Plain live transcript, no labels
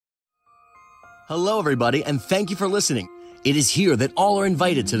Hello, everybody, and thank you for listening. It is here that all are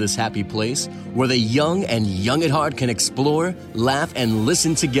invited to this happy place where the young and young at heart can explore, laugh, and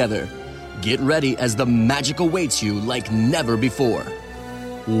listen together. Get ready as the magic awaits you like never before.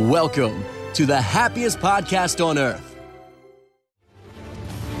 Welcome to the happiest podcast on earth.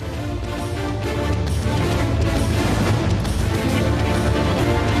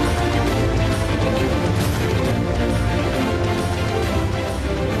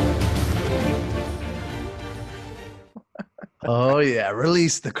 Oh, yeah.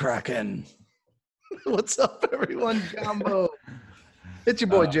 Release the Kraken. What's up, everyone? Jumbo. It's your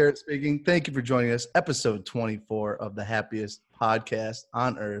boy, Jarrett, speaking. Thank you for joining us. Episode 24 of the happiest podcast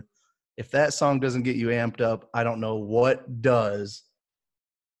on earth. If that song doesn't get you amped up, I don't know what does.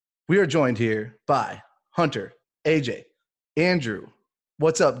 We are joined here by Hunter, AJ, Andrew.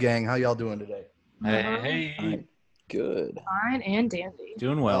 What's up, gang? How y'all doing today? Hey. Good. Fine and dandy.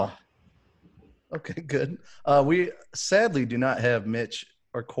 Doing well. Okay, good. We sadly do not have Mitch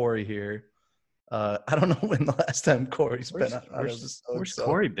or Corey here. I don't know when the last time Corey's been on. Where's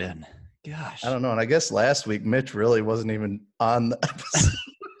Corey been? Gosh. I don't know. And I guess last week Mitch really wasn't even on the episode.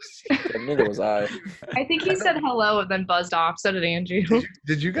 Neither was I. I think he said hello and then buzzed off. So did Andrew.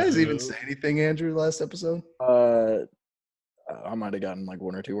 Did you guys even say anything, Andrew, last episode? I might have gotten like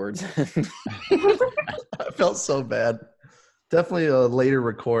one or two words. I felt so bad. Definitely a later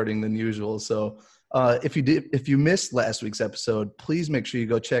recording than usual. So if you missed last week's episode, please make sure you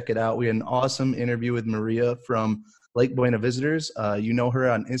go check it out. We had an awesome interview with Maria from Lake Buena Visitors. You know her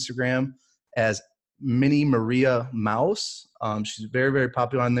on Instagram as Mini Maria Mouse. She's very, very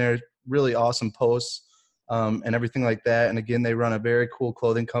popular on there. Really awesome posts and everything like that. And again, they run a very cool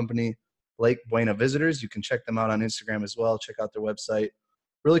clothing company, Lake Buena Visitors. You can check them out on Instagram as well. Check out their website.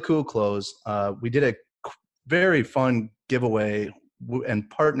 Really cool clothes. We did a very fun giveaway and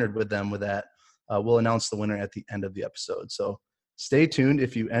partnered with them with that. We'll announce the winner at the end of the episode. So stay tuned.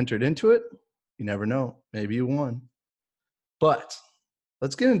 If you entered into it, you never know. Maybe you won. But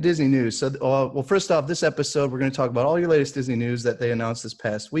let's get into Disney news. So, well, first off, this episode, we're going to talk about all your latest Disney news that they announced this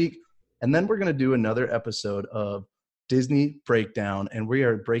past week. And then we're going to do another episode of Disney Breakdown, and we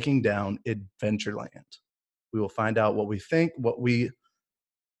are breaking down Adventureland. We will find out what we think, what we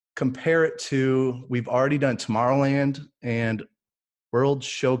compare it to. We've already done Tomorrowland and World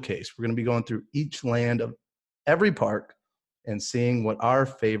Showcase. We're going to be going through each land of every park and seeing what our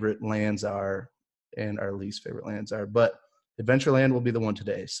favorite lands are and our least favorite lands are. But Adventureland will be the one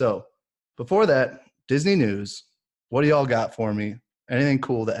today. So before that, Disney news. What do y'all got for me? Anything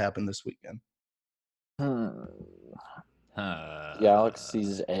cool that happened this weekend?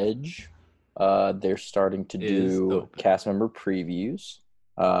 Galaxy's Edge. They're starting to do cast member previews.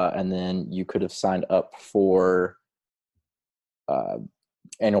 And then you could have signed up for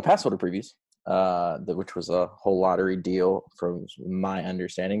annual pass holder previews, which was a whole lottery deal from my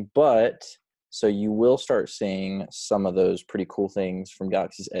understanding. But so you will start seeing some of those pretty cool things from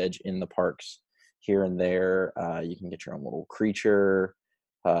Galaxy's Edge in the parks here and there. You can get your own little creature,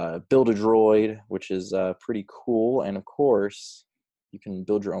 build a droid, which is pretty cool. And of course, you can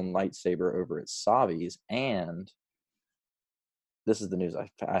build your own lightsaber over at Savi's. And this is the news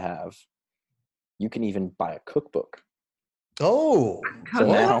I have. You can even buy a cookbook. Oh, so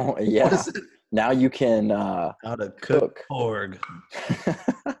now, now you can how to cook org.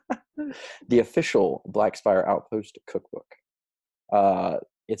 The official Black Spire Outpost cookbook.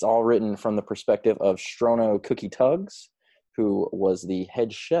 It's all written from the perspective of Strono Cookie Tuggs, who was the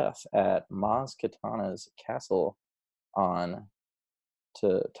head chef at Maz Kanata's castle on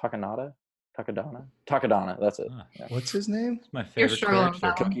Takadana. That's it. Yeah. What's his name? It's my favorite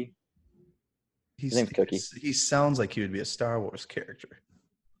character. Cookie. His name's Cookie. He sounds like he would be a Star Wars character.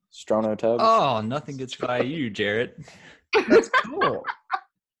 Strono Tuggs. Oh, nothing gets by you, Jarrett. That's cool.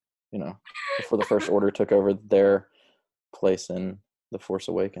 You know, before the First Order took over their place in The Force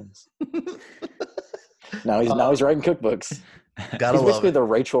Awakens. Now he's writing cookbooks. He's basically the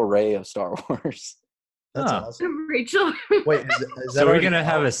Rachel Ray of Star Wars. That's awesome. Rachel. Wait, is that so we're going to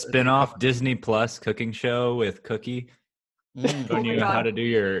have a spin-off Disney Plus cooking show with Cookie showing you how to do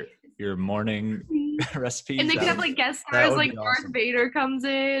your morning recipes. And they could have like guest stars like Darth Vader comes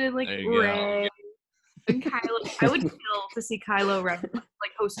in and like Rey and Kylo. I would kill to see Kylo Ren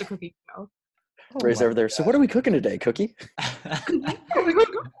like host a cooking show. Ray's over there. So what are we cooking today, Cookie?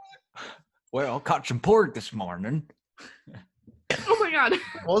 Well, caught some pork this morning. Oh my god.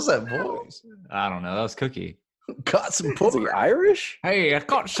 What was that voice? I don't know. That was Cookie. Caught some pork. Is he Irish? Hey, I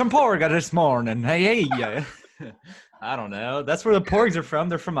caught some pork this morning. Hey. I don't know. That's where the porgs are from.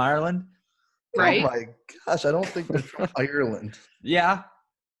 They're from Ireland. Right? Oh my gosh, I don't think they're from Ireland. Yeah.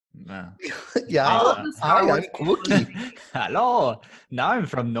 No. Yeah, I'm Cookie. Hello. Now I'm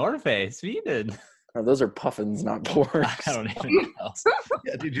from Norway, Sweden. Oh, those are puffins, not porks. I don't even know.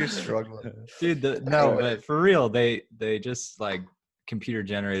 Yeah, dude, you're struggling. Dude, but for real, they just like computer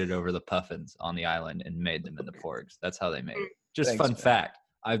generated over the puffins on the island and made them into porks. That's how they made it. Just Thanks, fun man. fact.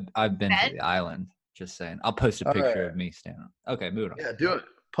 I've been to the island. Just saying. I'll post a All picture right. of me standing. Okay, moving on. Yeah, do it.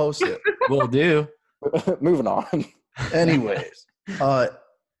 Post it. Will do. Moving on. Anyways,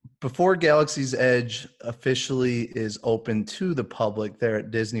 before Galaxy's Edge officially is open to the public there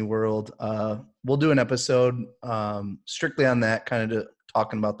at Disney World, we'll do an episode strictly on that, kind of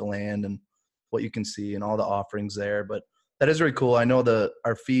talking about the land and what you can see and all the offerings there. But that is really cool. I know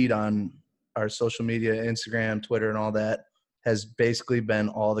our feed on our social media, Instagram, Twitter, and all that has basically been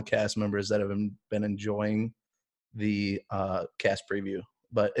all the cast members that have been enjoying the cast preview.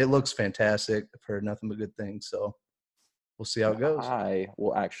 But it looks fantastic. I've heard nothing but good things. So we'll see how it goes. I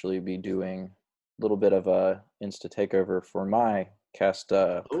will actually be doing a little bit of a Insta takeover for my cast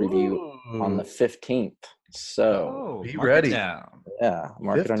preview on the 15th. So be mark ready. it down. yeah,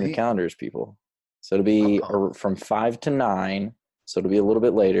 mark it on your 15th. calendars, people. So it'll be from 5 to 9. So it'll be a little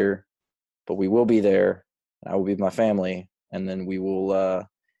bit later, but we will be there. I will be with my family, and then we will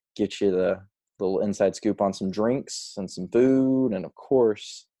get you the little inside scoop on some drinks and some food, and of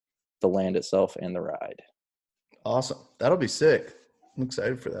course, the land itself and the ride. Awesome. That'll be sick. I'm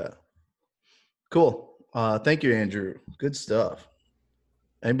excited for that. Cool. Thank you, Andrew. Good stuff.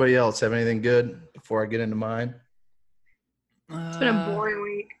 Anybody else have anything good before I get into mine? It's been a boring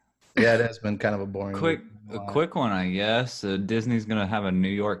week. Yeah, it has been kind of a boring Quick week. one, I guess. Disney's gonna have a New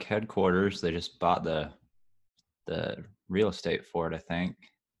York headquarters. They just bought the real estate for it, I think.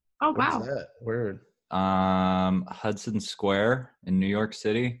 Oh, Where's wow. that? Word. Hudson Square in New York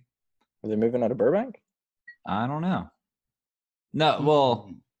City. Are they moving out of Burbank? I don't know. No,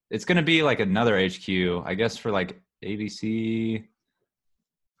 well, it's gonna be like another HQ, I guess, for like ABC,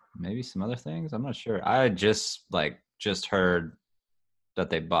 maybe some other things. I'm not sure. I just heard that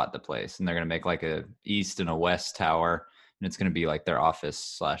they bought the place and they're gonna make like a east and a west tower, and it's gonna be like their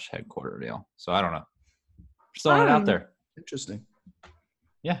office / headquarter deal. So I don't know. Just throwing it out there. Interesting.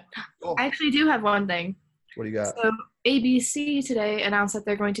 Yeah. Cool. I actually do have one thing. What do you got? So ABC today announced that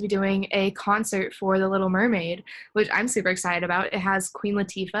they're going to be doing a concert for The Little Mermaid, which I'm super excited about. It has Queen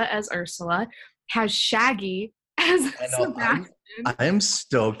Latifah as Ursula, has Shaggy as I know. Sebastian. I'm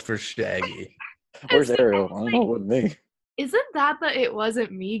stoked for Shaggy. Where's It's Ariel? I don't know with me. Isn't that the It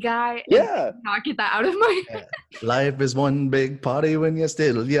Wasn't Me guy? And Yeah. I cannot get that out of my head. Life is one big party when you're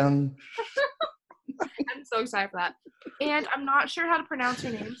still young. I'm so excited for that. And I'm not sure how to pronounce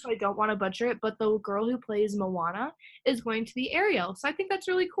her name, so I don't want to butcher it, but the girl who plays Moana is going to be Ariel. So I think that's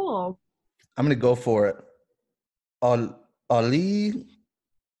really cool. I'm going to go for it. Ali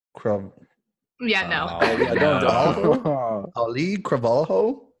Crav- Yeah, no. I don't know. Ali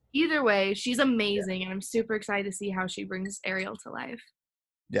Cravalho? Either way, she's amazing, and I'm super excited to see how she brings Ariel to life.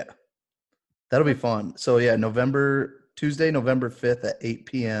 Yeah. That'll be fun. So, yeah, Tuesday, November 5th at 8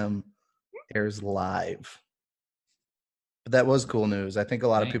 p.m. airs live. But that was cool news. I think a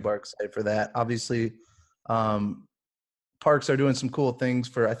lot of people are excited for that. Obviously, parks are doing some cool things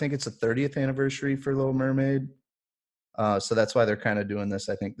for, I think it's the 30th anniversary for Little Mermaid. So that's why they're kind of doing this,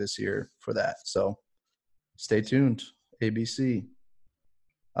 I think, this year for that. So stay tuned, ABC.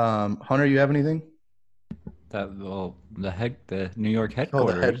 Hunter, you have anything? The New York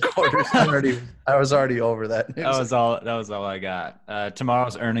headquarters. Oh, the headquarters. I was already over that. That was all I got.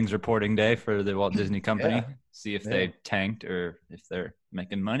 Tomorrow's earnings reporting day for the Walt Disney Company. Yeah. See if they tanked or if they're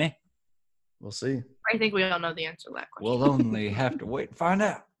making money. We'll see. I think we all know the answer to that question. We'll only have to wait and find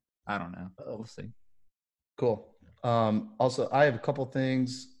out. I don't know. We'll see. Cool. Also, I have a couple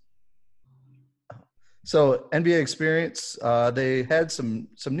things. So NBA Experience, they had some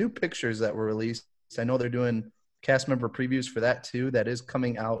new pictures that were released. I know they're doing cast member previews for that too. That is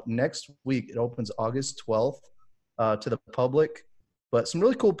coming out next week. It opens August 12th to the public. But some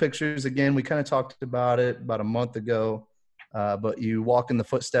really cool pictures. Again, we kind of talked about it about a month ago. But you walk in the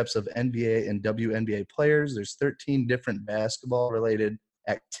footsteps of NBA and WNBA players. There's 13 different basketball-related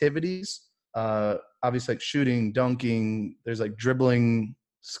activities. Obviously, like shooting, dunking. There's like dribbling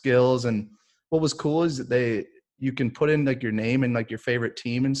skills. And what was cool is that you can put in like your name and like your favorite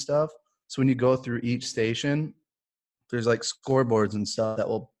team and stuff. So when you go through each station, there's like scoreboards and stuff that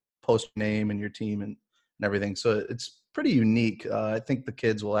will post your name and your team and everything. So it's pretty unique. I think the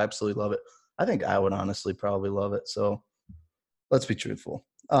kids will absolutely love it. I think I would honestly probably love it. So let's be truthful.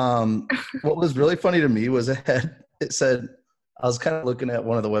 What was really funny to me was it said, I was kind of looking at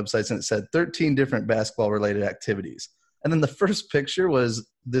one of the websites and it said 13 different basketball related activities. And then the first picture was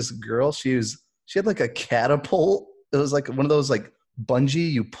this girl. She had like a catapult. It was like one of those like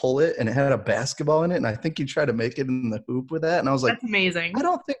bungee, you pull it and it had a basketball in it. And I think you try to make it in the hoop with that. And I was like, That's amazing. I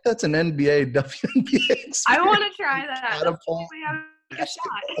don't think that's an NBA, WNBA experience. I want to try that. Catapult We have a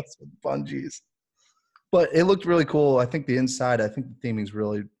shot. with bungees. But it looked really cool. I think the theming's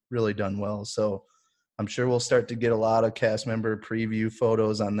really, really done well. So I'm sure we'll start to get a lot of cast member preview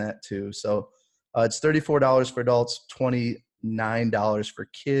photos on that too. So it's $34 for adults, $29 for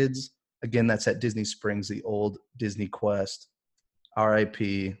kids. Again, that's at Disney Springs, the old Disney Quest. RIP.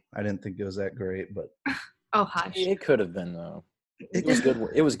 I didn't think it was that great, but Oh, hush. It could have been though. It was good.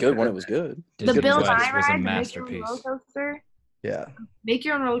 It was good when it was good. The Disney Bill Quest Nye was a ride, the Make Your Own masterpiece. Roller Coaster. yeah. Make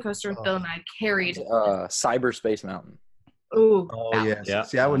Your Own Roller Coaster with Bill Nye carried. Cyberspace Mountain. Ooh. Oh, that yeah. one. Yeah.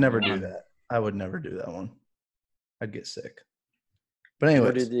 See, I would never do that. I would never do that one. I'd get sick. But You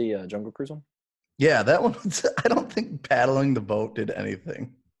anyway, did the Jungle Cruise one? yeah, that one, I don't think paddling the boat did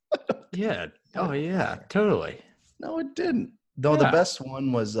anything. Yeah. Oh yeah. Totally. No, it didn't. Though the Yeah. best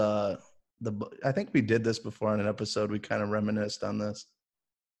one was I think we did this before in an episode. We kind of reminisced on this.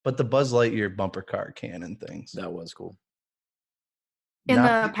 But the Buzz Lightyear bumper car cannon things. That was cool. In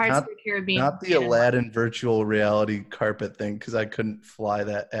Not the Pirates of the Caribbean. Not the canon. Aladdin virtual reality carpet thing, because I couldn't fly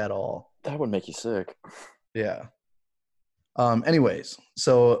that at all. That would make you sick. Yeah. Anyways,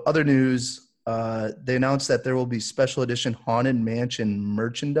 so other news. They announced that there will be special edition Haunted Mansion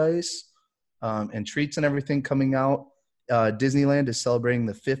merchandise and treats and everything coming out. Disneyland is celebrating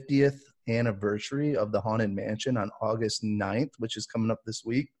the 50th anniversary of the Haunted Mansion on August 9th, which is coming up this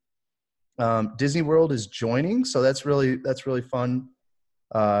week. Disney World is joining, so that's really fun.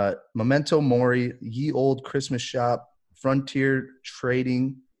 Memento Mori, Ye Old Christmas Shop, Frontier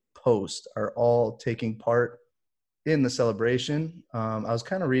Trading Post are all taking part in the celebration. I was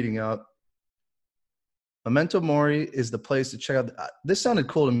kind of reading up. Memento Mori is the place to check out. This sounded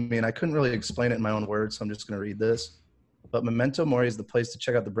cool to me, and I couldn't really explain it in my own words, so I'm just going to read this. But Memento Mori is the place to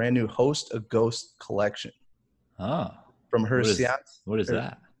check out the brand new Host a Ghost collection Oh. from her What is- seance. What is or-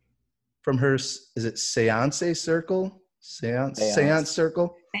 that? From her, is it Seance Circle? Seance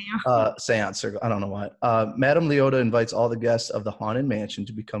Circle? Seance Circle. I don't know why. Madame Leota invites all the guests of the Haunted Mansion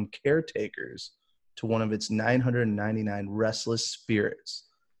to become caretakers to one of its 999 restless spirits.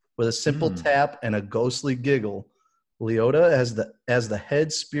 With a simple tap and a ghostly giggle, Leota, as the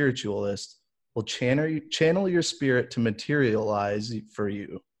head spiritualist, will channel your spirit to materialize for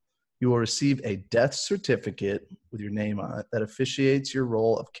you. You will receive a death certificate with your name on it that officiates your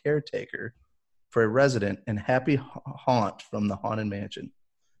role of caretaker for a resident and happy haunt from the Haunted Mansion.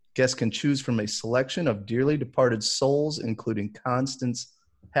 Guests can choose from a selection of dearly departed souls, including Constance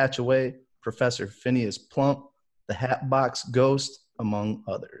Hatchaway, Professor Phineas Plump, the Hatbox Ghost, among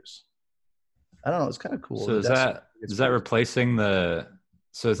others. I don't know. It's kind of cool. So is that replacing the?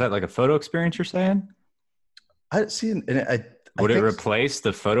 So is that like a photo experience you're saying? I see. And Would it replace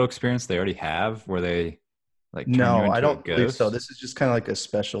the photo experience they already have, where they like? Turn you No, into I a don't believe ghost? so. This is just kind of like a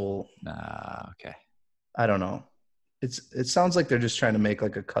special. Okay. I don't know. It sounds like they're just trying to make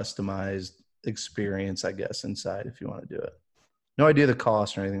like a customized experience, I guess, inside if you want to do it. No idea the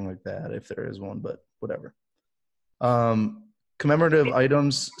cost or anything like that, if there is one, but whatever. Commemorative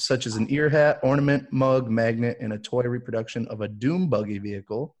items such as an ear hat, ornament, mug, magnet, and a toy reproduction of a Doom buggy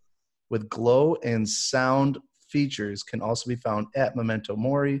vehicle with glow and sound features can also be found at Memento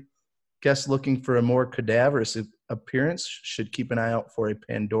Mori. Guests looking for a more cadaverous appearance should keep an eye out for a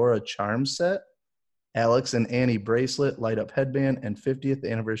Pandora charm set, Alex and Annie bracelet, light up headband, and 50th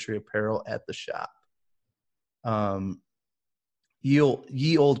anniversary apparel at the shop.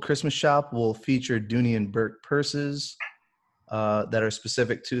 Ye Old Christmas Shop will feature Dooney and Burke purses that are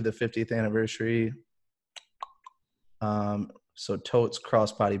specific to the 50th anniversary. So totes,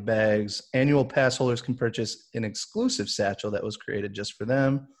 crossbody bags. Annual pass holders can purchase an exclusive satchel that was created just for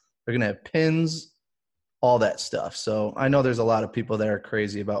them. They're going to have pins, all that stuff. So I know there's a lot of people that are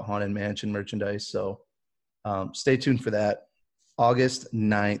crazy about Haunted Mansion merchandise. So stay tuned for that. August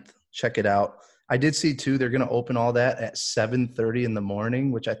 9th. Check it out. I did see, too, they're going to open all that at 7:30 in the morning,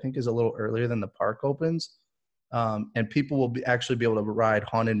 which I think is a little earlier than the park opens. And people will actually be able to ride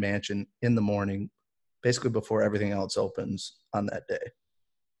Haunted Mansion in the morning, basically before everything else opens on that day.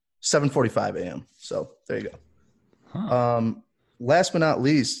 7:45 a.m. So there you go. Huh. Last but not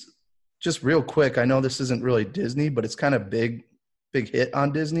least, just real quick, I know this isn't really Disney, but it's kind of big hit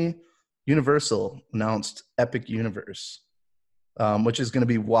on Disney. Universal announced Epic Universe, which is going to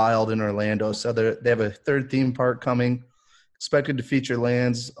be wild in Orlando. So they have a third theme park coming, expected to feature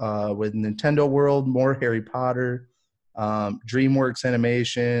lands with Nintendo World, more Harry Potter, DreamWorks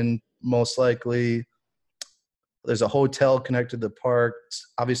Animation, most likely. There's a hotel connected to the park.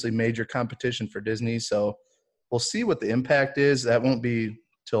 It's obviously major competition for Disney. So we'll see what the impact is. That won't be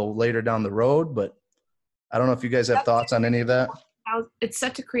till later down the road, but I don't know if you guys have thoughts on any of that. It's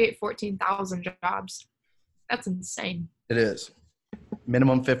set to create 14,000 jobs. That's insane. It is.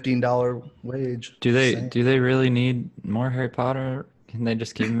 Minimum $15 wage. Do they Insane. do they really need more Harry Potter? Can they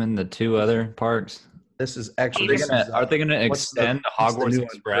just keep them in the 2 other parks? This is actually Are they gonna what's the- extend what's the Hogwarts new one?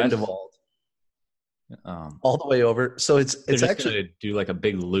 Express? Grindelwald. Um, All the way over. So it's they're just actually, gonna do like a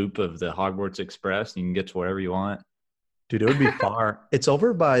big loop of the Hogwarts Express, and you can get to wherever you want. dude, it would be far. It's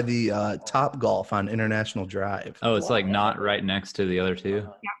over by the Top Golf on International Drive. Oh, it's like not right next to the other 2.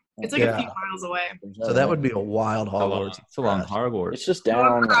 It's like a few Yeah. miles away. So that would be a wild Hogwarts. Hogwarts. It's along Express. Hogwarts. It's just Going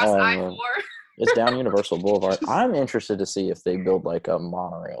down. across I-4. It's down Universal Boulevard. I'm interested to see if they build like a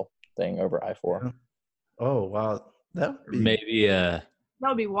monorail thing over I-4. Oh, wow. That would be Maybe a That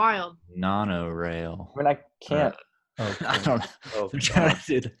would be wild. monorail. I mean, I can't. I don't know. Oh, They're trying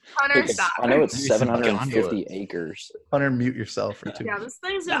to do Hunter, stop. I know it's Maybe some 750 gondolas. acres. Hunter, mute yourself for 2 Yeah, this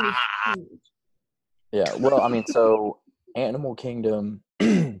thing's gonna be huge. Yeah. Well, I mean, so Animal Kingdom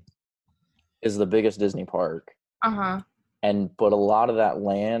is the biggest Disney park, Uh-huh. but a lot of that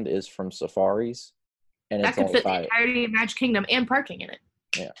land is from safaris, and That it's could only fit the five. entirety of Magic Kingdom and parking in it.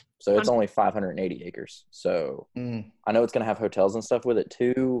 So it's only 580 acres. So Mm, I know it's gonna have hotels and stuff with it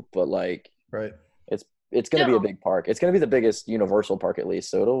too, but like right. it's gonna be a No. big park. It's gonna be the biggest Universal park at least.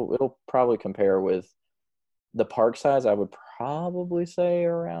 So it'll probably compare with the park size. I would probably say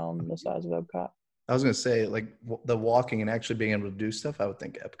around the size of Epcot. I was going to say, like, the walking and actually being able to do stuff, I would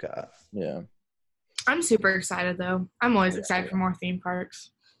think Epcot. Yeah. I'm super excited though. I'm always excited for more theme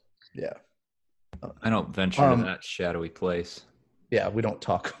parks. Yeah. I don't venture to that shadowy place. Yeah, we don't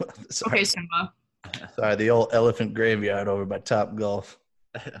talk about this. Okay, Simba. Sorry, the old elephant graveyard over by Top Golf.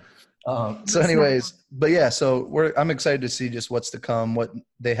 So anyways, but yeah, so I'm excited to see just what's to come. What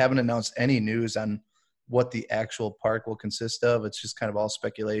they haven't announced any news on what the actual park will consist of. It's just kind of all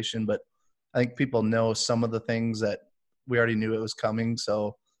speculation, but I think people know some of the things that we already knew it was coming.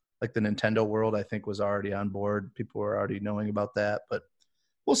 So like the Nintendo World, I think was already on board. People were already knowing about that, but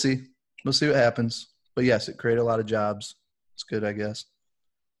we'll see. We'll see what happens. But yes, it created a lot of jobs. It's good, I guess.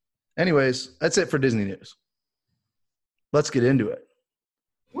 Anyways, that's it for Disney news. Let's get into it.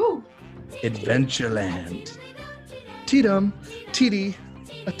 Woo! Adventureland. T-dum, T-dee,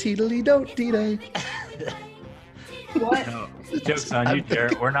 a teedly-do-dee-day. What? No, joke's on you,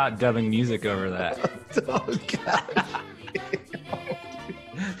 Jarrett. We're not dubbing music over that. Oh, God.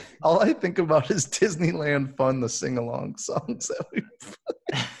 All I think about is Disneyland Fun, the sing-along songs that we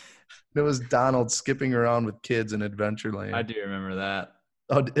It was Donald skipping around with kids in Adventureland. I do remember that.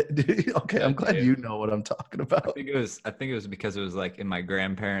 Oh, okay. I'm glad you know what I'm talking I about. think it was because it was like in my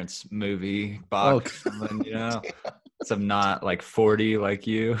grandparents' movie box. Okay. Something, you know, so I'm not like 40 like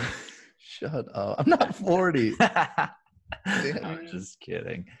you. Shut up. I'm not 40. I'm just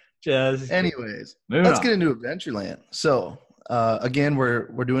kidding. Just Anyways, moving let's on. get into Adventureland. So, again, we're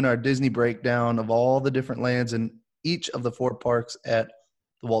doing our Disney breakdown of all the different lands in each of the 4 parks at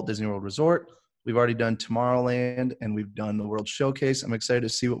the Walt Disney World Resort. We've already done Tomorrowland and we've done the World Showcase. I'm excited to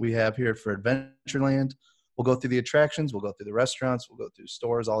see what we have here for Adventureland. We'll go through the attractions, we'll go through the restaurants, we'll go through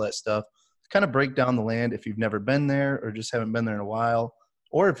stores, all that stuff. Kind of break down the land if you've never been there or just haven't been there in a while,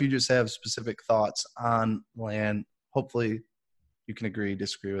 or if you just have specific thoughts on land. Hopefully you can agree,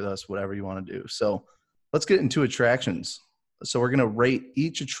 disagree with us, whatever you want to do. So let's get into attractions. So we're going to rate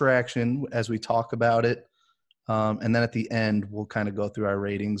each attraction as we talk about it. And then at the end, we'll kind of go through our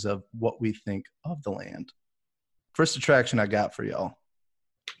ratings of what we think of the land. First attraction I got for y'all,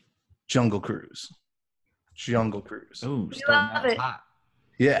 Jungle Cruise. Jungle Cruise. Ooh, We starting love out it. hot.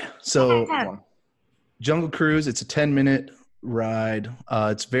 Yeah. So Yeah. Jungle Cruise, it's a 10-minute ride.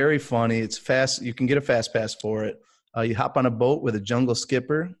 It's very funny. It's fast. You can get a fast pass for it. You hop on a boat with a jungle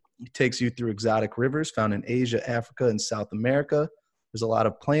skipper. He takes you through exotic rivers found in Asia, Africa, and South America. There's a lot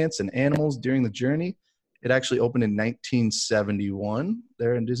of plants and animals during the journey. It actually opened in 1971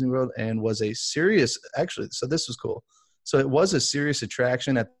 there in Disney World and was a serious, actually, so this was cool. So it was a serious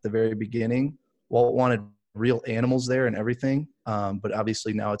attraction at the very beginning. Walt wanted real animals there and everything, but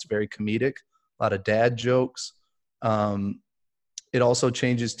obviously now it's very comedic, a lot of dad jokes. It also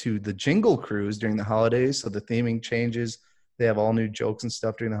changes to the Jingle Cruise during the holidays, so the theming changes. They have all new jokes and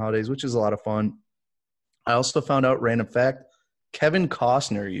stuff during the holidays, which is a lot of fun. I also found out, random fact, Kevin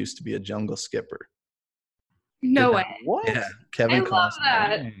Costner used to be a jungle skipper. No way. What? Yeah, Kevin I Costner. love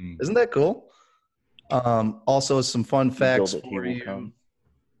that. Dang. Isn't that cool? Also, some fun facts build it, he for will you come.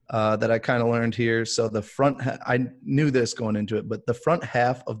 that I kind of learned here. So the front, I knew this going into it, but the front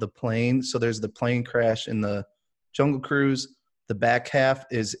half of the plane, so there's the plane crash in the Jungle Cruise, the back half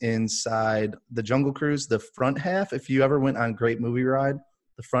is inside the Jungle Cruise. The front half, if you ever went on Great Movie Ride,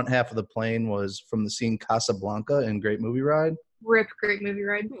 the front half of the plane was from the scene Casablanca in Great Movie Ride. Rip, great movie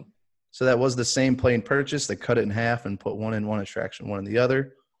ride. So that was the same plane purchase. They cut it in half and put one in one attraction, one in the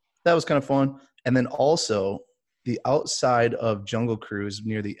other. That was kind of fun. And then also the outside of Jungle Cruise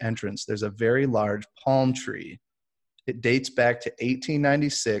near the entrance, there's a very large palm tree. It dates back to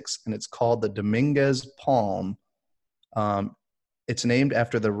 1896, and it's called the Dominguez Palm. It's named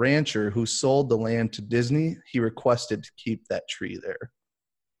after the rancher who sold the land to Disney. He requested to keep that tree there.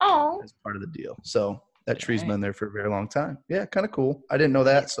 Oh. As part of the deal. So that tree's been there for a very long time. Yeah, kind of cool. I didn't know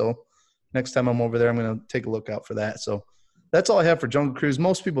that. So next time I'm over there, I'm going to take a look out for that. So that's all I have for Jungle Cruise.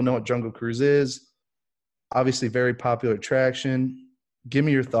 Most people know what Jungle Cruise is. Obviously, very popular attraction. Give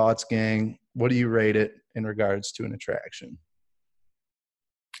me your thoughts, gang. What do you rate it in regards to an attraction?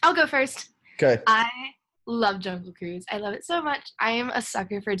 I'll go first. Okay. I love Jungle Cruise. I love it so much. I am a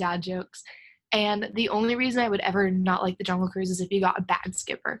sucker for dad jokes. And the only reason I would ever not like the Jungle Cruise is if you got a bad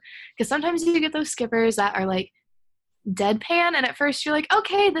skipper. Because sometimes you get those skippers that are like deadpan, and at first you're like,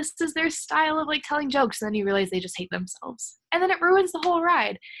 okay, this is their style of like telling jokes, and then you realize they just hate themselves. And then it ruins the whole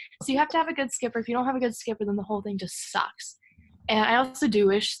ride. So you have to have a good skipper. If you don't have a good skipper, then the whole thing just sucks. And I also do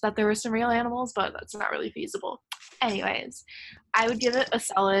wish that there were some real animals, but that's not really feasible. Anyways, I would give it a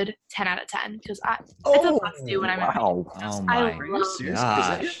solid 10 out of 10 because it's a must-do when I'm at Wow. Oh I my love Is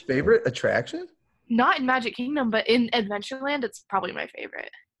that your favorite attraction? Not in Magic Kingdom, but in Adventureland, it's probably my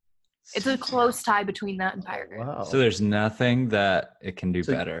favorite. It's a close tie between that and Pirate. Wow. So there's nothing that it can do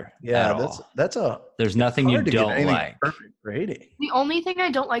So, better. Yeah, at all. that's a There's nothing you hard to get don't anything like. perfect rating. The only thing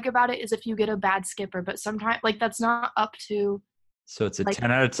I don't like about it is if you get a bad skipper, but sometimes like that's not up to So it's a like-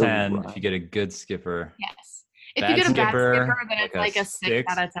 10 out of 10 Right. if you get a good skipper. yes. If Bad you get a bad skipper, skipper, then it's like like a a 6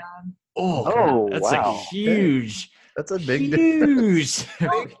 6? out of 10. Oh, That's wow. like huge. That's a big difference. Huge. Big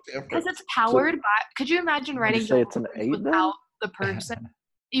Because difference. it's powered by. Could you imagine Would writing you say it's Jungle an Cruise 8 then? without the person?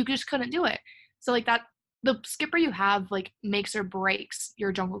 You just couldn't do it. So like that, the skipper you have like makes or breaks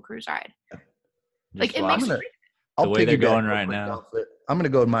your Jungle Cruise ride. Like Just it watch. makes. I'll way they're piggyback going real right quick now. off it. I'm gonna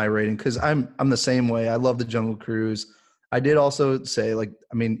go with my rating because I'm the same way. I love the Jungle Cruise. I did also say, like,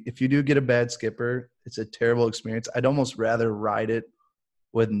 I mean, if you do get a bad skipper, it's a terrible experience. I'd almost rather ride it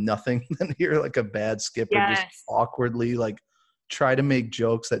with nothing than hear like a bad skipper just Yes. awkwardly like try to make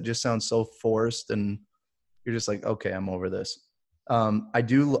jokes that just sound so forced, and you're just like, okay, I'm over this.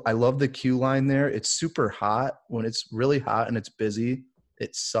 I love the queue line there. It's super hot. When it's really hot and it's busy,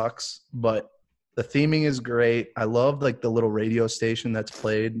 it sucks, but the theming is great. I love like the little radio station that's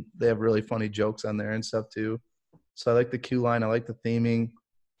played. They have really funny jokes on there and stuff too. So I like the queue line. I like the theming.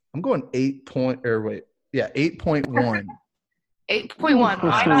 I'm going 8.1. 8.1.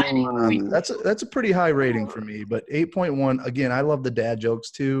 Why not? 8.1? That's a pretty high rating for me, but 8.1. Again, I love the dad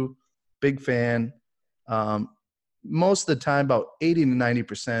jokes too. Big fan. Most of the time, about 80 to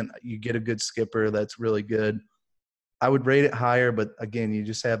 90%, you get a good skipper that's really good. I would rate it higher, but again, you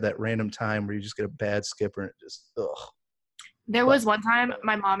just have that random time where you just get a bad skipper and it just, ugh. There was one time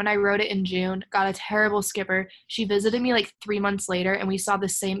my mom and I rode it in June, got a terrible skipper. She visited me like 3 months later, and we saw the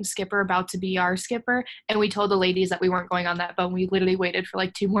same skipper about to be our skipper, and we told the ladies that we weren't going on that boat. We literally waited for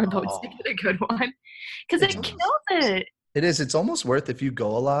like 2 more boats to get a good one because it kills it. It is. It's almost worth if you go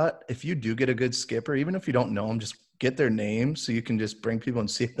a lot. If you do get a good skipper, even if you don't know them, just get their name so you can just bring people and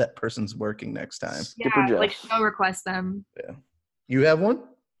see if that person's working next time. Skipper Yeah, Jeff. like show request them. You have one?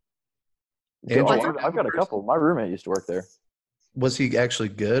 Oh, Andrew? I've got a couple. My roommate used to work there. Was he actually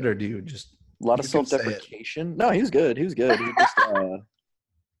good, or do you just? A lot of You can say it. self-deprecation. No, he was good. He was good. He just,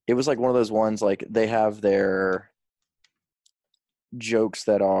 it was like one of those ones, like they have their jokes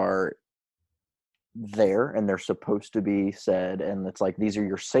that are there and they're supposed to be said, and it's like these are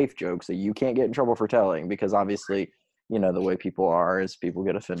your safe jokes that you can't get in trouble for telling, because obviously, you know, the way people are is people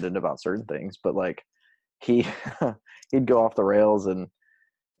get offended about certain things. But like he'd go off the rails, and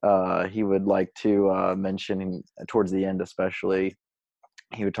he would like to mention towards the end, especially,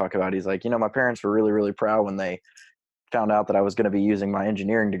 he would talk about, he's like, you know, my parents were really, really proud when they found out that I was going to be using my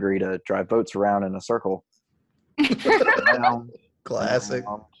engineering degree to drive boats around in a circle. Around, Classic.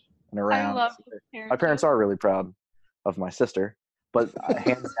 and around. I love My parents are really proud of my sister, but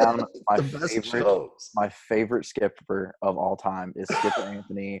hands down, my favorite skipper of all time is Skipper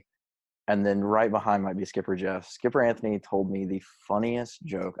Anthony. And then right behind might be Skipper Jeff. Skipper Anthony told me the funniest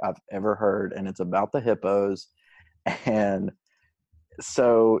joke I've ever heard, and it's about the hippos. And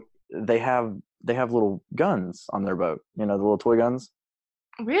so they have little guns on their boat, you know, the little toy guns.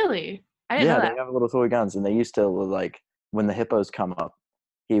 Really? I didn't know They that. have little toy guns, and they used to, like, when the hippos come up,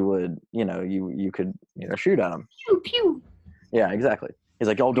 he would, you could, shoot at him. Pew pew. Yeah, exactly. He's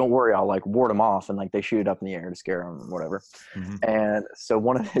like, oh, don't worry, I'll like ward him off, and like they shoot it up in the air to scare him or whatever. Mhm. And so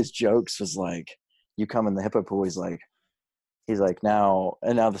one of his jokes was like, you come in the hippo pool, he's like now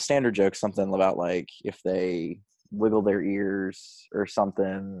the standard joke's something about like if they wiggle their ears or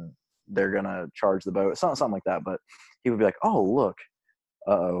something, they're gonna charge the boat, something like that. But he would be like, oh look,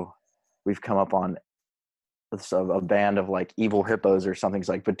 we've come up on a band of like evil hippos or something. He's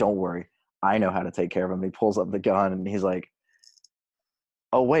like, but don't worry, I know how to take care of them. He pulls up the gun and he's like,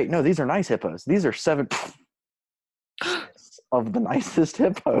 oh wait, no, these are nice hippos. These are 7 of the nicest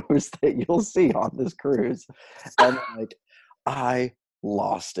hippos that you'll see on this cruise. And like, I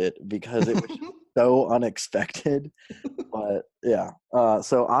lost it because it was so unexpected. But yeah,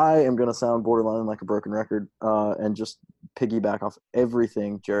 so I am going to sound borderline like a broken record and just piggyback off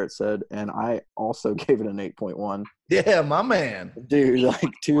everything Jarrett said. And I also gave it an 8.1. Yeah, my man. Dude, like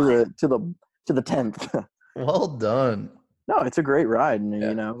to the 10th. Well done. No, it's a great ride, and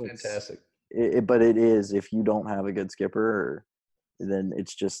it's fantastic. But it is, if you don't have a good skipper, then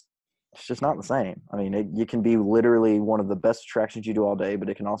it's just not the same. I mean, you can be literally one of the best attractions you do all day, but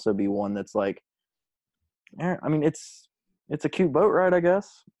it can also be one that's like, I mean, it's a cute boat ride, I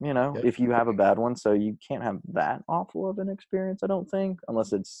guess. If you have a bad one, so you can't have that awful of an experience, I don't think,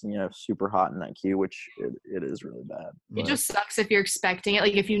 unless it's super hot in that queue, which it is really bad. It just sucks if you're expecting it.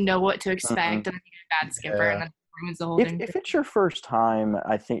 Like if you know what to expect, and then you get a bad skipper, and then ruins the whole thing. If it's your first time,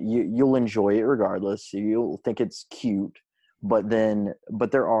 I think you'll enjoy it regardless. You'll think it's cute, but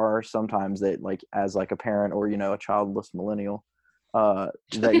there are sometimes that, like, as like a parent or a childless millennial, that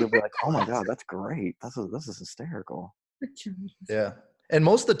you'll be like, oh my god, that's great. This is hysterical. Yeah. And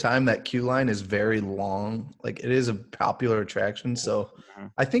most of the time that queue line is very long. Like it is a popular attraction. So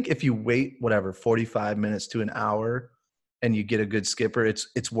I think if you wait 45 minutes to an hour and you get a good skipper,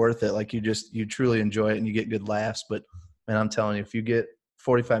 it's worth it. Like you truly enjoy it and you get good laughs. But man, I'm telling you, if you get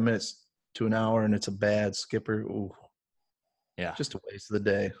 45 minutes to an hour and it's a bad skipper, ooh, yeah, just a waste of the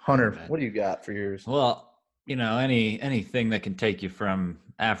day. Hunter, what do you got for yours? Well, anything that can take you from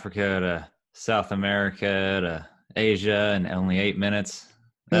Africa to South America to Asia in only 8 minutes,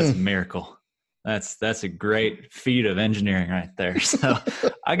 that's a miracle. That's a great feat of engineering right there. So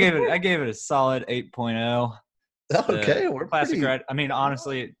I gave it a solid 8.0. Okay, we're classic ride. I mean,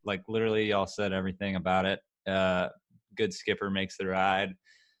 honestly, like literally, y'all said everything about it. Good skipper makes the ride.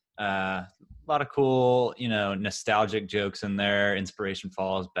 A lot of cool, nostalgic jokes in there. Inspiration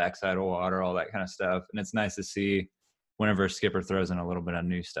Falls, backside of water, all that kind of stuff. And it's nice to see whenever a skipper throws in a little bit of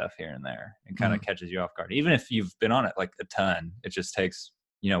new stuff here and there and kind of catches you off guard. Even if you've been on it like a ton, it just takes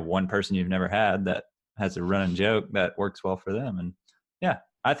one person you've never had that has a running joke that works well for them. And yeah,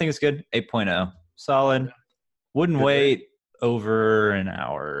 I think it's good. 8.0, solid. Wouldn't Good wait over an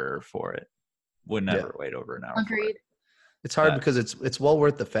hour for it. Would never wait over an hour. Agreed. It's hard because it's well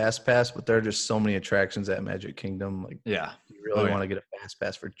worth the fast pass, but there are just so many attractions at Magic Kingdom. Like, yeah, you really want to get a fast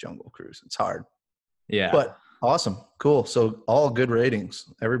pass for Jungle Cruise. It's hard. Yeah, but awesome, cool. So all good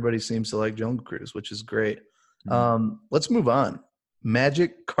ratings. Everybody seems to like Jungle Cruise, which is great. Let's move on.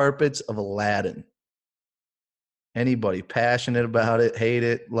 Magic Carpets of Aladdin. Anybody passionate about it? Hate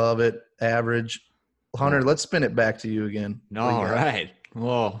it? Love it? Average? Hunter, let's spin it back to you again. All right.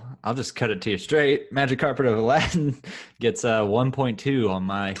 Well, I'll just cut it to you straight. Magic Carpet of Aladdin gets 1.2 on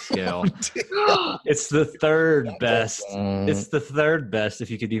my scale. It's the third best. It's the third best, if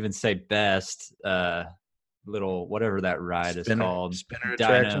you could even say best. Little whatever that ride is called. Spinner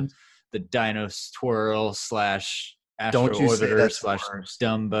attractions. The Dino Swirl / Astro Orbiter /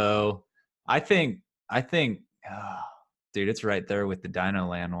 Dumbo. I think. Dude, it's right there with the Dino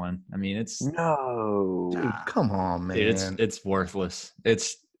Land one. I mean, it's dude, come on, man. Dude, it's worthless.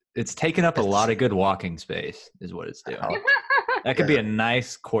 It's taking up a lot of good walking space, is what it's doing. That could be a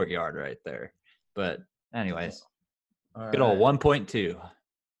nice courtyard right there. But anyways, good old 1.2.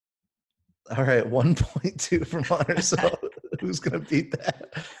 All right, 1.2 from Hunter. So who's gonna beat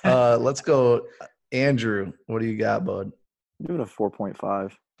that? Let's go, Andrew. What do you got, bud? Give it a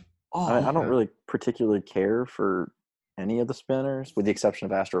 4.5. I don't really particularly care for any of the spinners, with the exception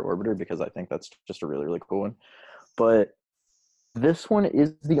of Astro Orbiter, because I think that's just a really, really cool one. But this one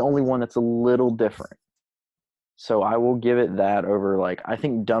is the only one that's a little different. So I will give it that over, like, I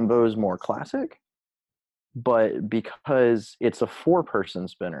think Dumbo is more classic, but because it's a 4-person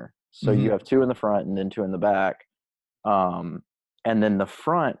spinner, so you have 2 in the front and then 2 in the back, and then the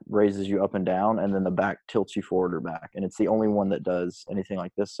front raises you up and down, and then the back tilts you forward or back. And it's the only one that does anything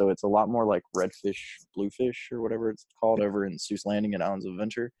like this. So it's a lot more like Redfish, Bluefish, or whatever it's called over in Seuss Landing and Islands of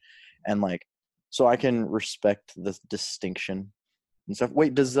Adventure. And like, so I can respect the distinction and stuff.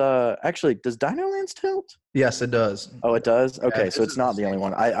 Wait, does Dinolands tilt? Yes, it does. Oh, it does? Okay, this so it's is not the the only same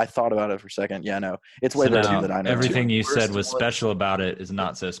one. I thought about it for a second. Yeah, no. It's way So better now than the Dinolands. everything you Worst said was one. special about it is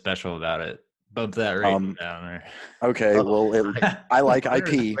not so special about it. Bump that rating down there. Okay, well, I like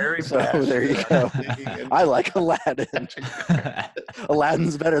Winter's IP, very so bad. there you go. I like Aladdin.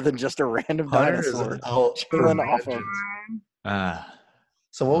 Aladdin's better than just a random Hunter is dinosaur. out for Chilling off vengeance. Ah,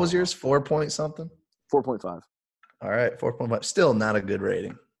 So what was yours? 4 point something? 4.5. All right, 4.5. Still not a good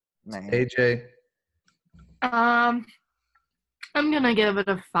rating. Man. AJ, I'm gonna give it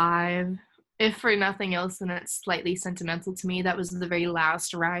a 5. If for nothing else, then it's slightly sentimental to me. That was the very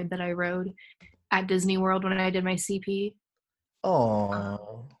last ride that I rode at Disney World when I did my CP.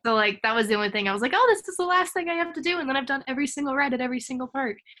 oh, So like that was the only thing I was like, oh, this is the last thing I have to do, and then I've done every single ride at every single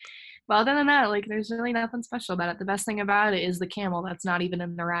park. But other than that, like there's really nothing special about it. The best thing about it is the camel that's not even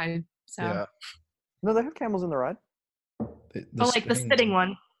in the ride. So, yeah. No, they have camels in the ride. but like the sitting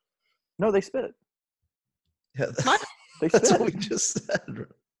one. No, they spit. Yeah, What? They that's spit. what we just said,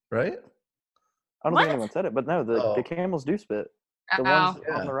 right? I don't What? think anyone said it, but no, the camels do spit. The Uh-oh. ones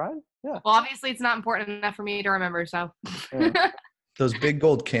on the ride? Yeah. Well, obviously it's not important enough for me to remember. So. Yeah. Those big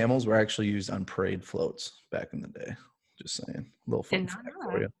gold camels were actually used on parade floats back in the day. Just saying, a little fun Did not fact know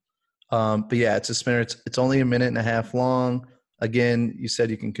for you. But yeah, it's a spinner. It's only a minute and a half long. Again, you said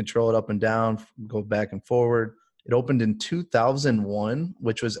you can control it up and down, go back and forward. It opened in 2001,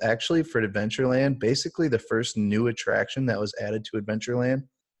 which was actually for Adventureland, basically the first new attraction that was added to Adventureland.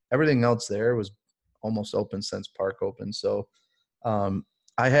 Everything else there was almost open since park opened. So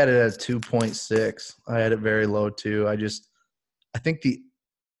I had it as 2.6. I had it very low too. I think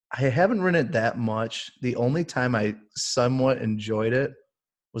I haven't ridden it that much. The only time I somewhat enjoyed it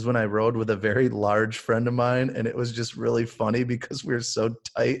was when I rode with a very large friend of mine, and it was just really funny because we were so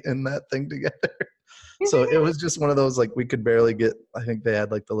tight in that thing together. So it was just one of those, like, we could barely get, I think they had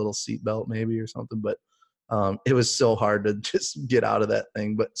like the little seat belt maybe or something, but it was so hard to just get out of that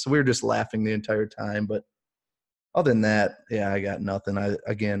thing. But so we were just laughing the entire time. But other than that, yeah, I got nothing.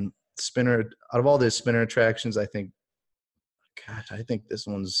 Spinner, out of all the spinner attractions, I think this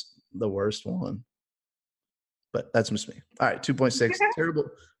one's the worst one. But that's just me. All right, 2.6.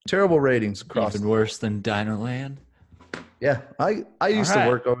 Terrible ratings across. even worse than Dinoland. Yeah, I used to right.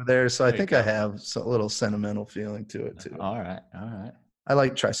 work over there, so I There you think go. I have a little sentimental feeling to it too. All right. I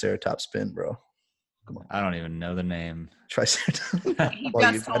like Triceratops spin, bro. I don't even know the name. Triceratops. He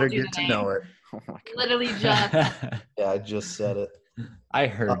Well, you just better told you get the to know it. Oh my god. Literally just. Yeah, I just said it. I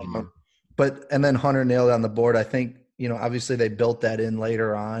heard you. And then Hunter nailed it on the board. I think, obviously they built that in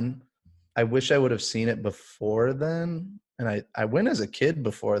later on. I wish I would have seen it before then. And I went as a kid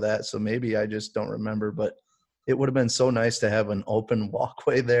before that, so maybe I just don't remember. But it would have been so nice to have an open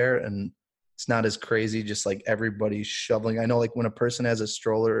walkway there, and it's not as crazy, just like everybody's shoveling. I know, like, when a person has a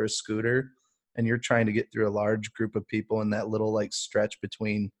stroller or a scooter and you're trying to get through a large group of people in that little, like, stretch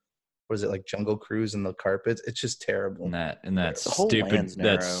between, what is it, like Jungle Cruise and the carpets, it's just terrible. And that The whole stupid land's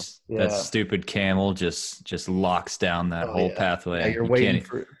narrow. that stupid camel just locks down that Oh, whole yeah. pathway. Yeah, you're You waiting can't-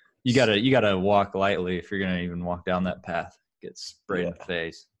 for You gotta walk lightly if you're gonna even walk down that path. Get sprayed in the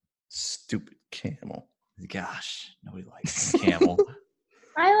face. stupid camel. Gosh, nobody likes a camel.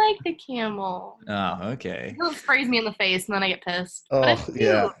 I like the camel. Oh, okay. It sprays me in the face, and then I get pissed. Oh, But it's cute.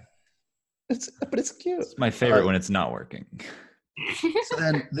 yeah. But it's cute. It's my favorite when it's not working. So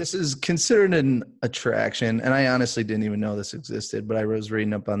then this is considered an attraction, and I honestly didn't even know this existed, but I was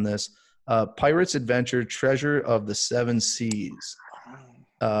reading up on this. Pirate's Adventure, Treasure of the Seven Seas.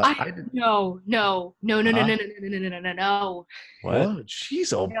 I didn't. No. Huh? What? Oh,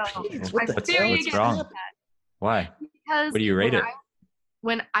 jeez, oh, No. Pete, I what the fear you what's get wrong? that. Why? Because What do you rate it?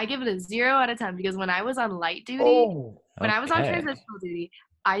 When I give it a 0 out of 10, because when I was on light duty, Oh, when I was on Okay. transitional duty,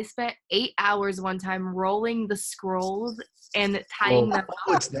 I spent 8 hours one time rolling the scrolls and tying them up.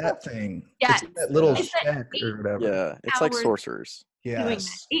 it's that thing. Yes. It's in that little I spent shack or whatever. Yeah, it's like Hours. sorcerers. Doing that.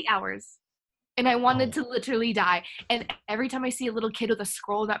 Yes. 8 hours. And I wanted Oh. to literally die. And every time I see a little kid with a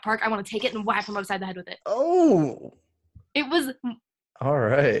scroll in that park, I want to take it and whack him upside the head with it. Oh, It was all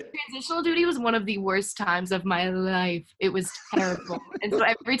right. transitional duty was one of the worst times of my life. It was terrible. And so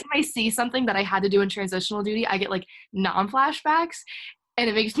every time I see something that I had to do in transitional duty, I get like non-flashbacks, and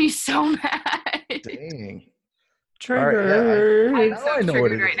it makes me so mad. Dang. Triggered. I'm Now so I know what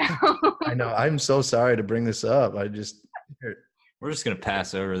triggered it right is. now. I know. I'm so sorry to bring this up. Here, We're just gonna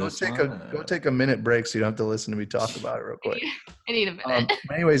pass over go this. take a minute break so you don't have to listen to me talk about it real quick. I need a minute.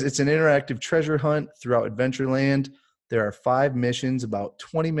 Anyways, it's an interactive treasure hunt throughout Adventureland. There are 5 missions, about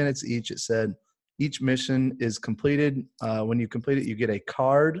 20 minutes each. It said each mission is completed. When you complete it, you get a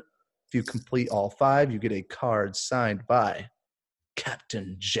card. If you complete all 5, you get a card signed by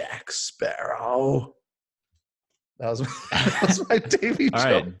Captain Jack Sparrow. That was my Davy All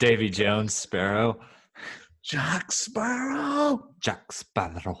Jones. right, Davy Jones, Sparrow. Jack Sparrow. Jack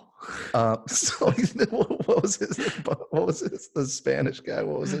Sparrow. So what was the Spanish guy?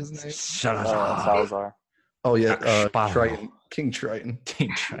 What was his name? Salazar. Oh yeah, Sparrow. Triton, King Triton.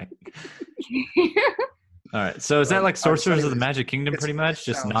 King Triton. All right, so is that like Sorcerers of the Magic Kingdom, pretty much?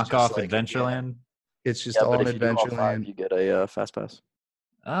 Just sounds knock just off like it, Adventureland? It's just Yeah, all but in if you do all 5, Adventureland. you get a fast pass.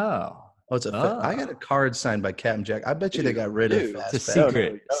 Oh, Oh, I got a card signed by Captain Jack. I bet you they got rid of Dude, Fast it's a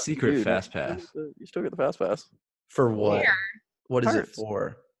Pass. secret Dude, fast you still pass. get You still get the fast pass. For what? Where? What is Pirates. it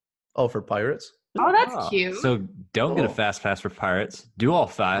for? Oh, for pirates? Oh, that's cute. So don't get a Cool. fast pass for pirates. Do all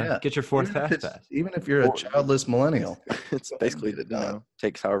 5. Yeah. Get your 4th Even if fast it's- pass. Even if you're a Or- childless millennial. It's Go ahead and basically, get it done.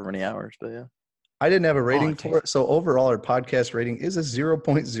 takes however many hours, but yeah. I didn't have a rating it for it. So overall, our podcast rating is a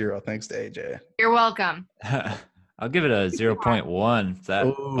 0.0. Thanks to AJ. You're welcome. I'll give it a 0.1. If that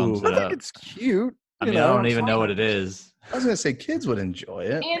bumps Ooh. it I think up. it's cute. I you mean, I know, don't even know what it is. I was going to say kids would enjoy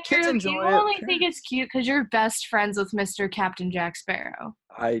it. Kids Andrew, enjoy you it. only think it's cute because you're best friends with Mr. Captain Jack Sparrow.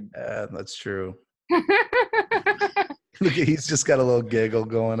 I Yeah, that's true. Look, he's just got a little giggle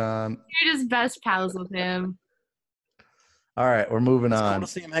going on. You're just best pals with him. All right, we're moving It's cool on. to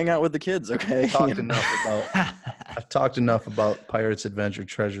see him hang out with the kids. Okay. I've talked enough about Pirates Adventure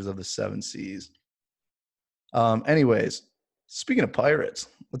Treasures of the Seven Seas. Anyways, speaking of pirates,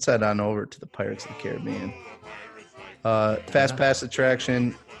 let's head on over to the Pirates of the Caribbean. Fast Pass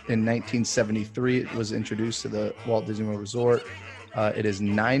attraction in 1973. It was introduced to the Walt Disney World Resort. It is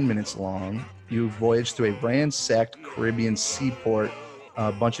 9 minutes long. You voyage through a ransacked Caribbean seaport,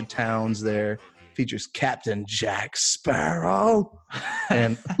 a bunch of towns there. Features Captain Jack Sparrow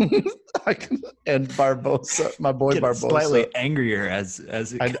and and Barbosa, my boy Getting Barbosa. slightly angrier as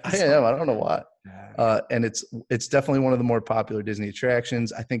it I goes am. on. I don't know why. And it's definitely one of the more popular Disney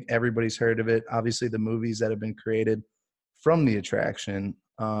attractions. I think everybody's heard of it. Obviously, the movies that have been created from the attraction,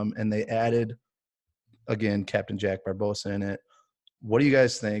 and they added again Captain Jack Barbosa in it. What do you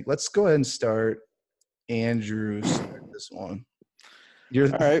guys think? Let's go ahead and start. Andrew, start this one. You're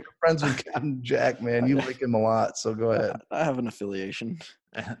All right. friends with Captain Jack, man. You like him a lot, so go ahead. I have an affiliation.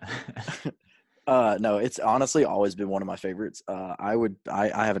 No, it's honestly always been one of my favorites. I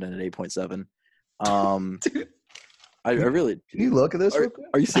have it at an 8.7. Dude, I really. can you look at this real quick?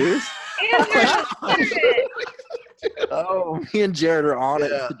 Are you serious? Oh, me and Jared are on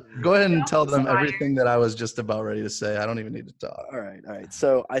Yeah. it. Go ahead and tell them Sorry. everything that I was just about ready to say. I don't even need to talk. All right.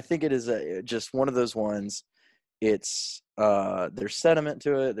 So I think it is just one of those ones. It's there's sentiment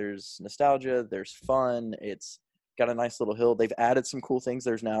to it. There's nostalgia. There's fun. It's got a nice little hill. They've added some cool things.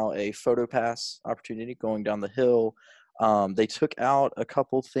 There's now a photo pass opportunity going down the hill. They took out a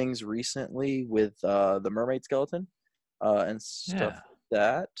couple things recently with the mermaid skeleton and stuff like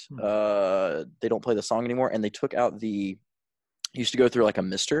that. They don't play the song anymore, and they took out the. Used to go through like a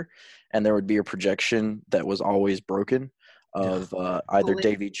mister, and there would be a projection that was always broken of either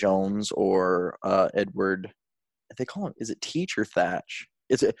Davy Jones or Edward. They call him. Is it Teach or Thatch?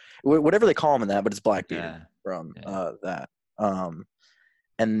 Is it whatever they call him in that? But it's Blackbeard from that.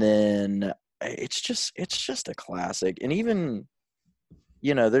 And then it's just a classic. And even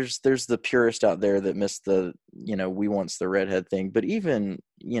there's the purist out there that missed the we once the redhead thing. But even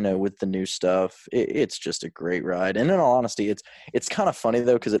with the new stuff, it's just a great ride. And in all honesty, it's kind of funny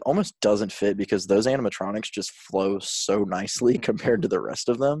though because it almost doesn't fit because those animatronics just flow so nicely compared to the rest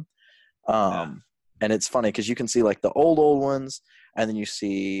of them. And it's funny because you can see like the old ones, and then you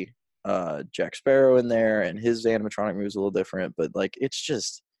see Jack Sparrow in there, and his animatronic moves a little different. But like it's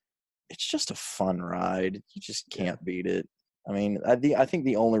just a fun ride. You just can't beat it. I mean, I think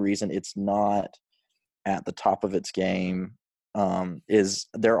the only reason it's not at the top of its game is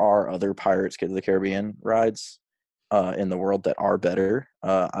there are other Pirates of the Caribbean rides in the world that are better.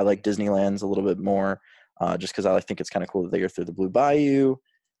 I like Disneyland's a little bit more just because I think it's kind of cool that they go through the Blue Bayou.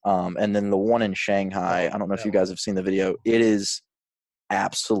 And then the one in Shanghai, I don't know if you guys have seen the video. It is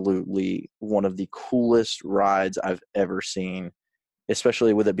absolutely one of the coolest rides I've ever seen,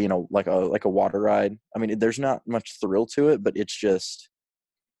 especially with it being like a water ride. I mean, there's not much thrill to it, but it's just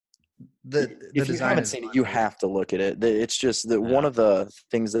if you haven't seen it, you have to look at it. It's just that one of the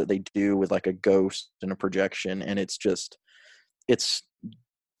things that they do with like a ghost and a projection, and it's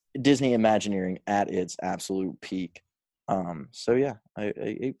Disney Imagineering at its absolute peak. So yeah,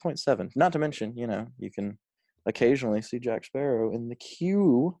 8.7. Not to mention, you can occasionally see Jack Sparrow in the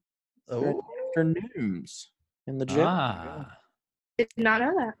queue afternoons in the gym. Did not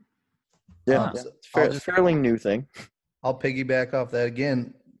know that. Yeah, fairly new thing. I'll piggyback off that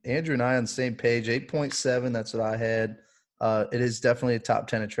again. Andrew and I on the same page. 8.7. That's what I had. It is definitely a top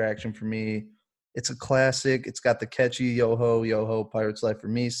 10 attraction for me. It's a classic. It's got the catchy Yo Ho, Yo Ho, Pirates Life for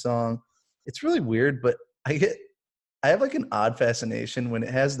Me song. It's really weird, but I have like an odd fascination when it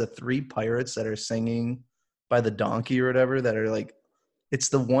has the three pirates that are singing by the donkey or whatever that are like, it's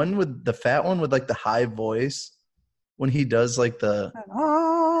the one with the fat one with like the high voice when he does like the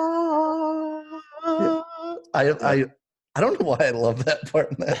I don't know why I love that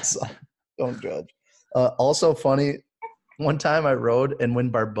part in that song. Don't judge. Also funny, one time I rode, and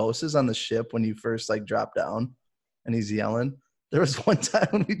when Barbossa's on the ship, when you first like drop down and he's yelling, there was one time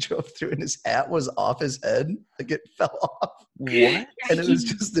when we drove through and his hat was off his head, like it fell off. What? And it was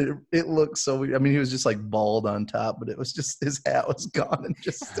just, it looked so weird. I mean, he was just like bald on top, but it was just, his hat was gone and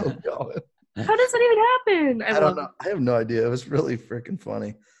just still going. How does that even happen? I don't know. I have no idea. It was really freaking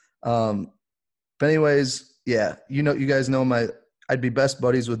funny. But anyways, yeah, you guys know I'd be best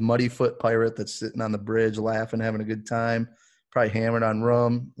buddies with Muddy Foot Pirate that's sitting on the bridge laughing, having a good time, probably hammered on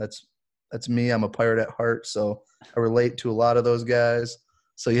rum. That's me. I'm a pirate at heart, so I relate to a lot of those guys.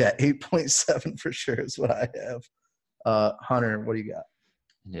 So yeah, 8.7 for sure is what I have. Hunter, what do you got?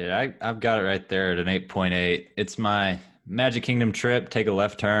 Yeah, I've got it right there at an 8.8. It's my Magic Kingdom trip. Take a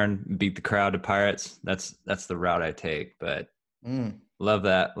left turn, beat the crowd to Pirates. That's the route I take. But love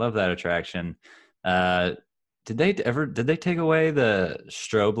that attraction. Did they take away the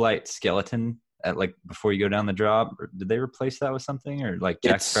strobe light skeleton at like before you go down the drop? Or did they replace that with something, or like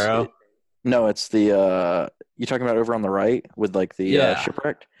Jack Sparrow? No, it's the you talking about over on the right with like the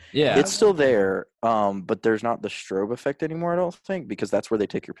shipwrecked? Yeah, it's still there, but there's not the strobe effect anymore. I don't think, because that's where they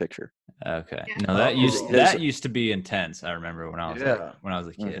take your picture. Okay, Yeah. no, that used to be intense. I remember when I was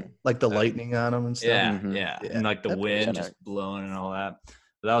a kid, like the lightning on them and stuff. Yeah, and like the wind just blowing and all that.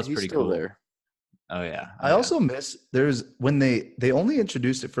 But that was pretty still cool. There. Oh yeah. I also miss when they only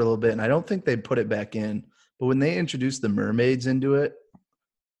introduced it for a little bit, and I don't think they put it back in. But when they introduced the mermaids into it,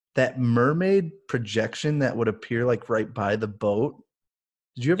 that mermaid projection that would appear like right by the boat.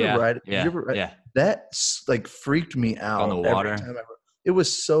 Did you ever ride it? Yeah. Did you ever ride? Yeah. That like freaked me out. On the water. It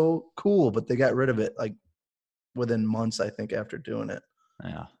was so cool, but they got rid of it like within months, I think, after doing it.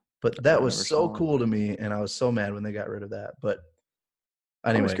 Yeah. But that was so cool to me, and I was so mad when they got rid of that. But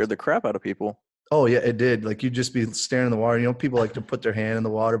anyway, scared the crap out of people. Oh yeah, it did. Like you'd just be staring in the water. You know, people like to put their hand in the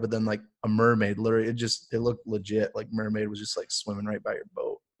water, but then like a mermaid, literally, it looked legit. Like mermaid was just like swimming right by your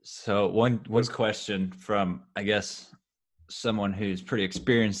boat. So one question from, I guess, someone who's pretty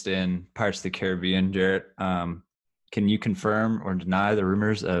experienced in Pirates of the Caribbean, Jarrett. Can you confirm or deny the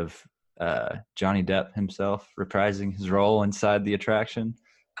rumors of Johnny Depp himself reprising his role inside the attraction?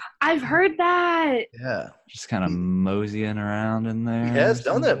 I've heard that. Yeah, just kind of moseying around in there. He has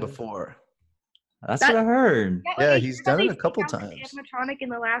done that before. That's what I heard. Yeah, he's done it a couple times. Animatronic in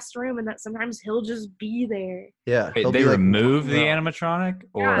the last room, and that sometimes he'll just be there. Yeah, wait, they remove the animatronic,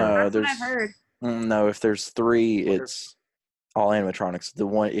 or yeah, that's what I've heard. No, if there's three, it's all animatronics. The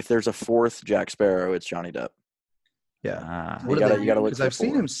one, if there's a fourth Jack Sparrow, it's Johnny Depp. Yeah, you gotta look. Because I've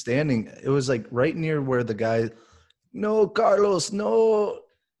seen him standing. It was like right near where the guy. No, Carlos, no.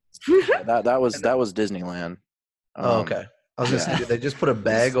 that was Disneyland. Okay. I was gonna say, did they just put a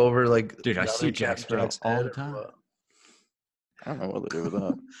bag over like? Dude, I see Jack Sparrow all the time. I don't know what to do with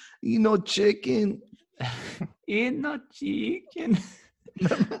that. Chicken. Chicken.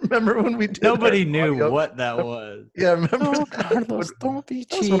 Remember when we did? Nobody knew what that was. Yeah, remember? Oh, Carlos, don't be cheap.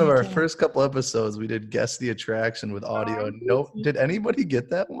 That was one of our first couple episodes. We did guess the attraction with audio. Did anybody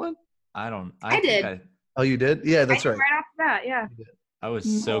get that one? I did. Oh, you did? Yeah, that's right. Right after that, yeah. I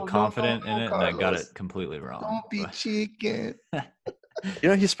was so confident in it, and I got it completely wrong. Don't be chicken. You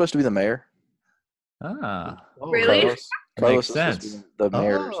know he's supposed to be the mayor. Ah, Really? Carlos makes sense. The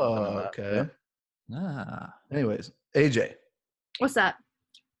mayor. Oh, okay. Ah. Anyways, AJ, What's that?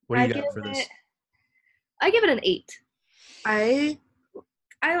 what do you got for this? I give it an 8. I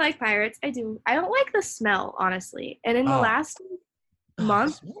like Pirates. I do. I don't like the smell, honestly. And in the last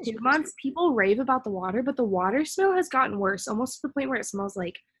month, 2 months, people rave about the water, but the water smell has gotten worse, almost to the point where it smells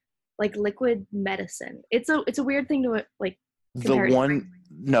like liquid medicine. It's a weird thing to like. The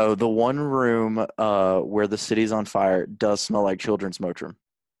one room where the city's on fire does smell like children's motion,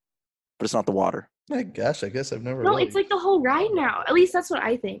 but it's not the water. My gosh, I guess I've never. No, it's like the whole ride now. At least that's what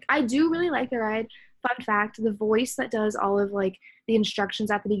I think. I do really like the ride. Fun fact, the voice that does all of like the instructions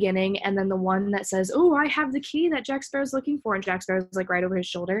at the beginning, and then the one that says, "Oh, I have the key that Jack Sparrow's looking for," and Jack Sparrow's like right over his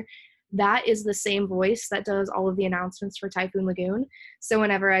shoulder. That is the same voice that does all of the announcements for Typhoon Lagoon. So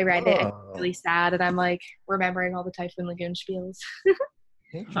whenever I read it, I'm really sad, and I'm like remembering all the Typhoon Lagoon spiels.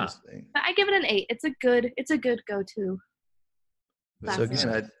 Interesting. But I give it an 8. It's a good go-to. So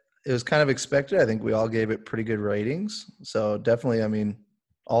again, it was kind of expected. I think we all gave it pretty good ratings. So definitely, I mean,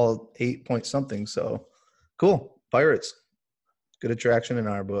 all 8 point something. So cool. Pirates. Good attraction in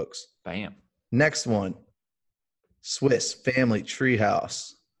our books. Bam. Next one. Swiss Family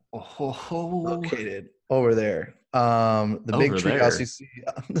Treehouse. Oh, Located over there. The big Over treehouse there. you see,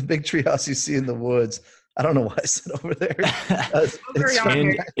 the big treehouse you see in the woods. I don't know why I said over there. Over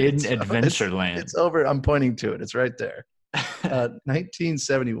yonder. in it's Adventureland. It's over. I'm pointing to it. It's right there.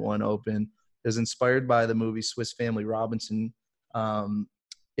 1971 open. It was inspired by the movie Swiss Family Robinson.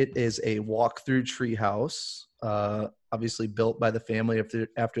 It is a walk-through treehouse, obviously built by the family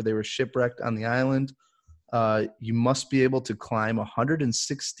after they were shipwrecked on the island. You must be able to climb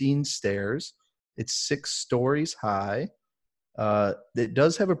 116 stairs. It's 6 stories high. It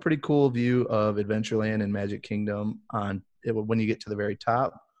does have a pretty cool view of Adventureland and Magic Kingdom when you get to the very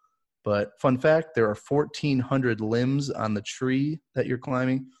top. But fun fact, there are 1,400 limbs on the tree that you're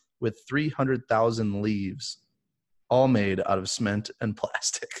climbing with 300,000 leaves, all made out of cement and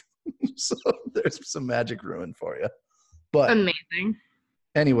plastic. So there's some magic ruin for you. But Amazing.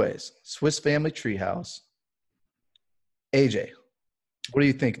 anyways, Swiss Family Treehouse. AJ, what do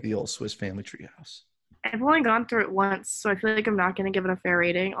you think of the old Swiss Family Treehouse? I've only gone through it once, so I feel like I'm not going to give it a fair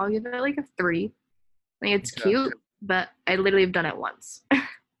rating. I'll give it like a 3. Like, it's Okay. cute, but I literally have done it once.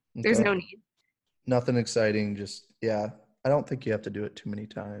 There's Okay. no need. Nothing exciting. Just, yeah, I don't think you have to do it too many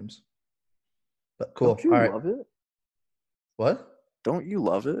times. But cool. Don't you All right. love it? What? Don't you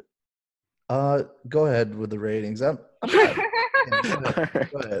love it? Go ahead with the ratings. I'm yeah, go ahead.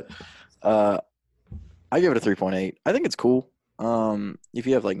 Go ahead. I give it a 3.8. I think it's cool. If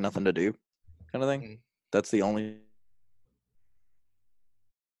you have like nothing to do, kind of thing. Mm. That's the only.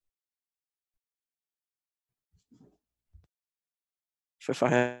 If I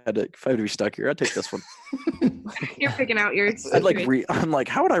had to be stuck here, I'd take this one. You're picking out yours. I'd like I'm like,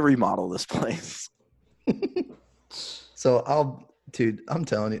 how would I remodel this place? So I'm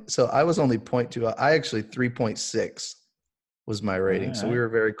telling you. So I was only 0.2. I actually 3.6 was my rating. So we were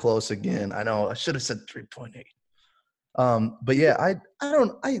very close again. I know I should have said 3.8. But yeah,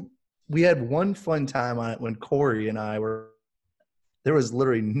 we had one fun time on it when Corey and I were. There was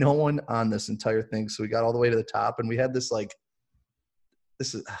literally no one on this entire thing. So we got all the way to the top, and we had this like.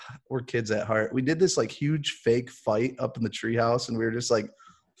 We're kids at heart. We did this like huge fake fight up in the treehouse, and we were just like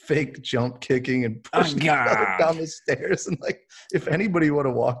fake jump kicking and pushing each other down the stairs. And like, if anybody would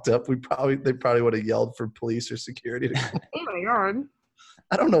have walked up, they probably would have yelled for police or security to come. Oh my god.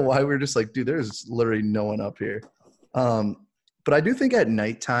 I don't know why we were just like, dude, there's literally no one up here. But I do think at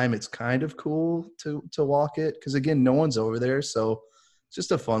nighttime it's kind of cool to walk it because again, no one's over there, so it's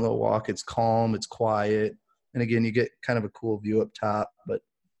just a fun little walk. It's calm, it's quiet. And again, you get kind of a cool view up top. But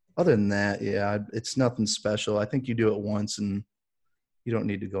other than that, yeah, it's nothing special. I think you do it once and you don't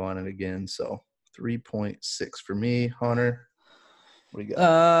need to go on it again. So 3.6 for me. Hunter, what do you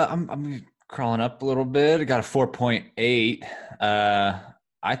got? I'm crawling up a little bit. I got a 4.8.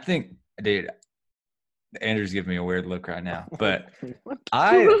 I think, dude, Andrew's giving me a weird look right now, but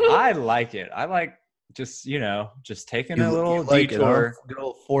I like it. I like just taking a little detour. Good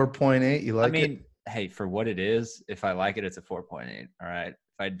old 4.8. You like I mean, it? hey, for what it is, if I like it, it's a 4.8. All right.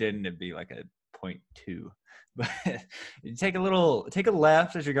 If I didn't, it'd be like a 0.2. But you take a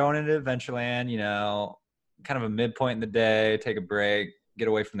left as you're going into Adventureland, kind of a midpoint in the day, take a break, get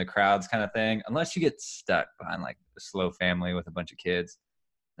away from the crowds kind of thing. Unless you get stuck behind like a slow family with a bunch of kids,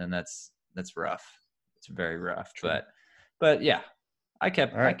 then that's rough. It's very rough. True. But yeah, I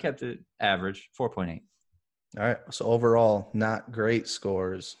kept it average, 4.8. All right. So overall, not great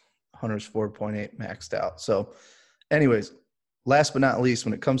scores. Hunter's 4.8 maxed out. So anyways, last but not least,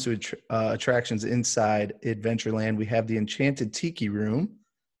 when it comes to attractions inside Adventureland, we have the Enchanted Tiki Room,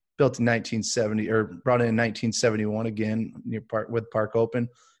 built in 1970 or brought in 1971 again with Park Open.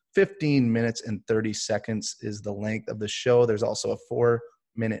 15 minutes and 30 seconds is the length of the show. There's also a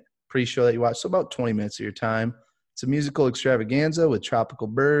 4-minute pre-show that you watch, so about 20 minutes of your time. It's a musical extravaganza with tropical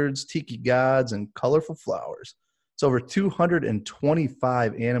birds, tiki gods, and colorful flowers. It's over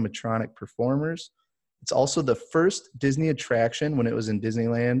 225 animatronic performers. It's also the first Disney attraction when it was in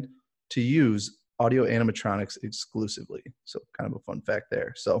Disneyland to use audio animatronics exclusively. So kind of a fun fact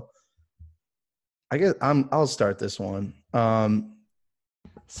there. So I guess I'll start this one.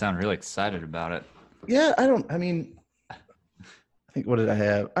 Sound really excited about it. Yeah, I think what did I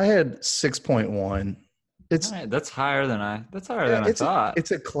have? I had 6.1. That's higher than I thought.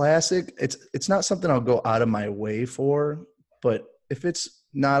 It's a classic. It's not something I'll go out of my way for, but if it's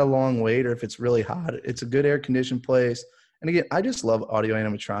not a long wait or if it's really hot, it's a good air conditioned place. And again, I just love audio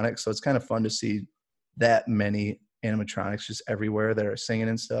animatronics, so it's kind of fun to see that many animatronics just everywhere that are singing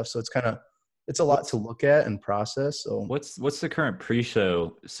and stuff. So it's a lot to look at and process. So What's the current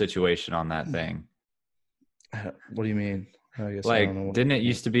pre-show situation on that thing? what do you mean? I guess I Like, don't know what didn't you it mean.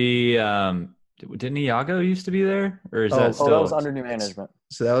 used to be? Didn't Iago used to be there, or is Oh, that oh, still? that was under new management.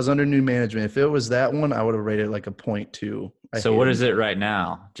 So that was under new management. If it was that one, I would have rated it like a 0.2. So what is it right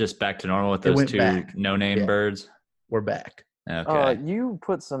now? Just back to normal with It those went two back. no-name Yeah. birds? We're back. Okay. You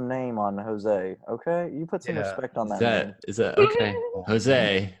put some name on Jose, okay? You put some Yeah. respect on Is that name. that okay?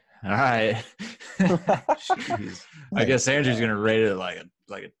 Jose. All right. Jeez. I guess Andrew's gonna rate it like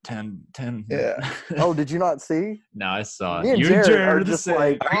a 10. Yeah. Oh, did you not see? No, I saw Me it. and You Jared Jared are the just same.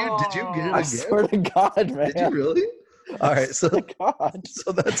 like, Did you get it I again? swear to God, man. Did you really? All right. So Oh my God.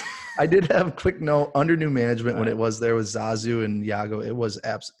 so that's I did have a quick note under new management when it was there with Zazu and Yago.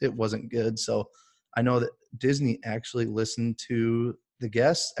 It wasn't good. So I know that Disney actually listened to the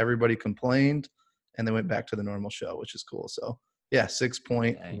guests. Everybody complained, and they went back to the normal show, which is cool. So yeah,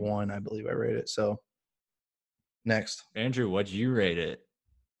 6.1, I believe I rated it. So next, Andrew, what'd you rate it?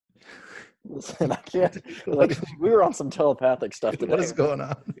 Listen, I can't. Like, we were on some telepathic stuff today. what is going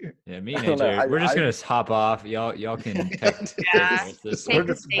on here? Yeah, me I and don't know. AJ, we're just I- gonna hop off. Y'all can text Yeah. this. Take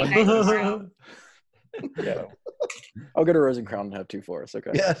the steak knife tomorrow. Yeah. I'll go to Rosencrown and have two for us.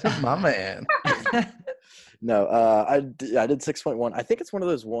 Okay. Yeah, my man. No, I did 6.1. I think it's one of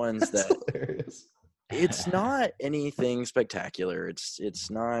those ones That's that hilarious. it's not anything spectacular. It's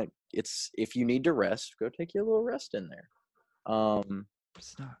if you need to rest, go take you a little rest in there.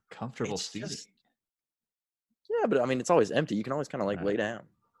 It's not comfortable It's seating. just- Yeah, but I mean, it's always empty. You can always kind of like Right. lay down.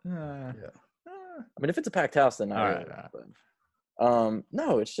 Uh, I mean, if it's a packed house, then not All really. right. But,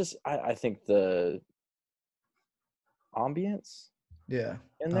 no, it's just I think the ambience Yeah.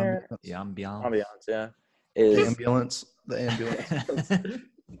 in there, the ambiance. ambiance, yeah, The is ambulance. The ambulance.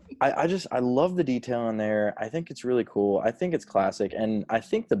 I love the detail in there. I think it's really cool. I think it's classic, and I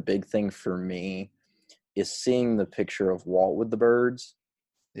think the big thing for me is seeing the picture of Walt with the birds.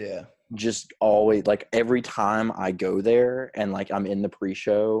 Yeah. Just always, like, every time I go there and like I'm in the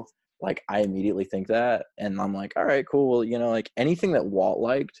pre-show, like I immediately think that, and I'm like, all right, cool. Well, you know, like anything that Walt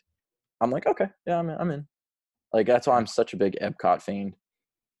liked, I'm like, okay, yeah, I'm in. Like that's why I'm such a big Epcot fiend.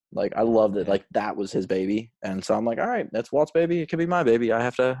 Like I love that, like that was his baby, and so I'm like, all right, that's Walt's baby. It could be my baby. I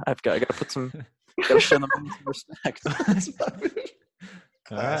gotta put some, gotta show them some respect.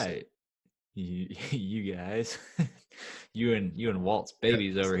 All right, you guys, you and Walt's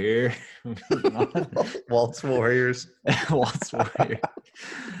babies over here. Walt's Warriors. Walt's warrior.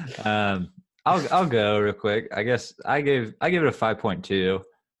 I'll go real quick. I guess I gave it a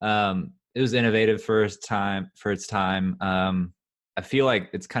 5.2. It was innovative for its time. I feel like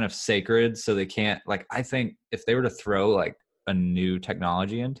it's kind of sacred, so they can't, like, I think if they were to throw like a new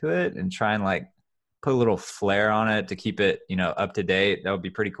technology into it and try and like put a little flair on it to keep it, up to date, that would be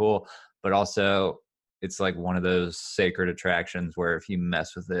pretty cool. But also it's like one of those sacred attractions where if you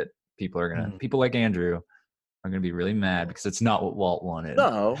mess with it, people like Andrew are gonna be really mad because it's not what Walt wanted.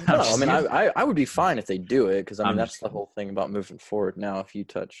 No. I'm I just mean, kidding. I would be fine if they do it, because I mean I'm that's just the whole thing about moving forward. Now, if you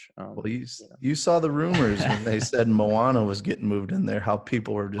touch, Well, you saw the rumors when they said Moana was getting moved in there, how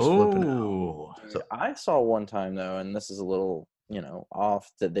people were just flipping out. Oh, so I saw one time though, and this is a little, off,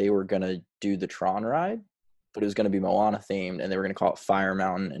 that they were gonna do the Tron ride, but it was gonna be Moana themed, and they were gonna call it Fire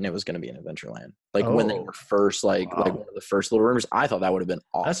Mountain, and it was gonna be in Adventureland. Like when they Oh. were first, like Wow. one of the first little rumors, I thought that would have been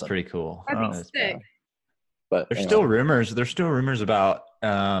awesome. that's pretty cool. That'd be That's- sick. But There's anyway. still rumors. There's still rumors about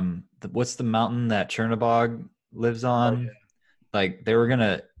what's the mountain that Chernobog lives on? Like they were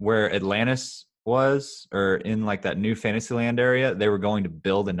gonna, where Atlantis was, or in like that new Fantasyland area, they were going to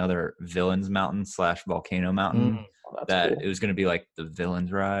build another Villains Mountain / Volcano Mountain. Oh, that's That cool. it was going to be like the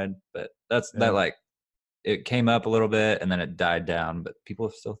Villains ride, but Yeah. that like it came up a little bit and then it died down. But people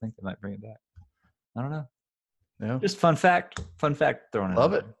still think they might bring it back. I don't know. Yeah. Just fun fact thrown in.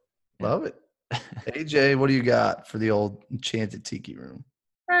 Love there. it. Love it. AJ, what do you got for the old Enchanted Tiki Room?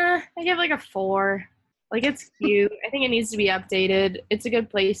 I give like a 4. Like it's cute. I think it needs to be updated. It's a good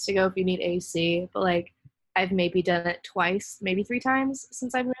place to go if you need AC, but like I've maybe done it twice, maybe 3 times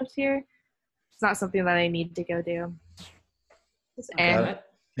since I've moved here. It's not something that I need to go do. Just Got it.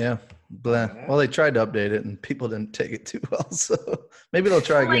 Yeah. Blah. Well, they tried to update it and people didn't take it too well. So maybe they'll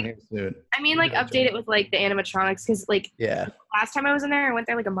try again here soon. I mean, like update it with like the animatronics, because like Yeah. last time I was in there, I went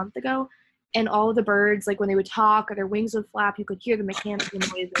there like a month ago, and all of the birds, like when they would talk or their wings would flap, you could hear the mechanical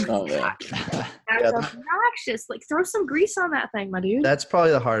noises. Oh, yeah. That's Yeah, obnoxious. Like throw some grease on that thing, my dude. That's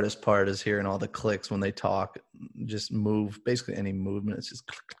probably the hardest part is hearing all the clicks when they talk. Just move. Basically any movement. It's just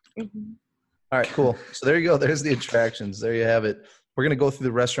click. Mhm. All right, cool. So there you go. There's the attractions. There you have it. we're going to go through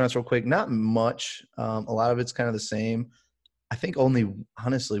the restaurants real quick. Not much. A lot of it's kind of the same. I think only,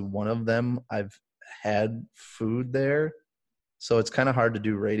 honestly, one of them I've had food there. So it's kind of hard to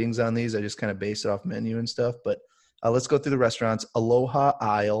do ratings on these. I just kind of base it off menu and stuff. But let's go through the restaurants. Aloha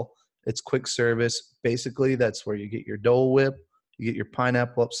Isle. It's quick service. Basically, that's where you get your Dole Whip. You get your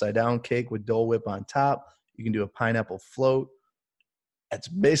pineapple upside down cake with Dole Whip on top. You can do a pineapple float. That's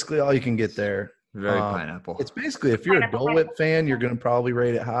basically all you can get there. Very pineapple. It's basically, if you're a Dole Whip fan, you're going to probably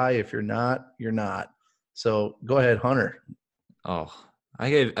rate it high. If you're not, you're not. So go ahead, Hunter. Oh, I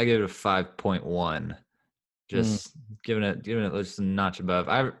gave it a 5.1. Just giving it just a notch above.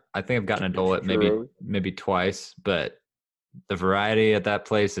 I think I've gotten a Dole Whip maybe twice, but the variety at that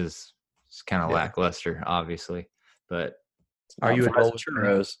place is kind of lackluster, obviously. But are you a Dole Whip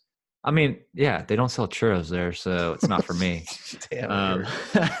churros? I mean, yeah, they don't sell churros there, so it's not for me. Damn.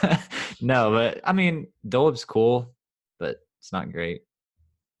 No, but I mean, Dole Whip's cool, but it's not great.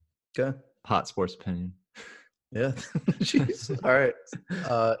 Okay. Hot sports opinion. Yeah. Jeez. All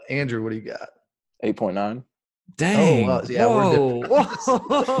right. Andrew, what do you got? 8.9. Dang. Oh, well, yeah, we're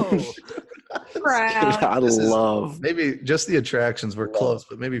Whoa. Proud. I love. maybe just the attractions were close,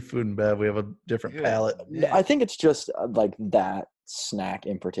 but maybe food and bev, we have a different palate. I think it's just like that snack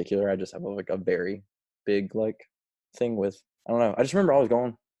in particular. I just have like a very big like thing with, I don't know. I just remember always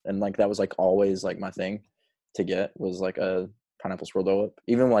going, and like that was like always like my thing to get was like a pineapple swirl Dole Whip.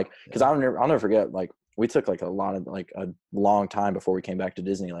 Even like, because I'll never forget, like we took like a long time before we came back to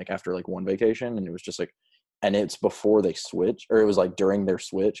Disney, like after like one vacation, and it was just like, and it's before they switched, or it was like during their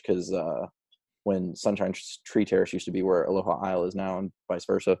switch, because when Sunshine Tree Terrace used to be where Aloha Isle is now, and vice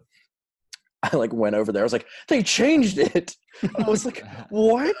versa. I like went over there. I was like, they changed it. I was like,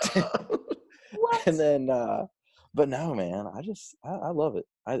 what? What? And then, but no, man, I love it.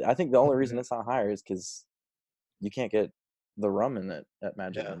 I think the only reason it's not higher is because you can't get the rum in it at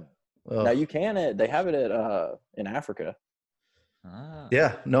Magic. Yeah. Now you can they have it at in Africa.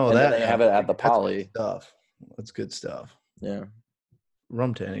 Yeah, no, And that then they have it at the that's Poly. good stuff. That's good stuff. Yeah.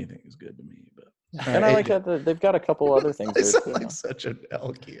 Rum to anything is good to me, but And I like that they've got a couple other things I there sound too. like such an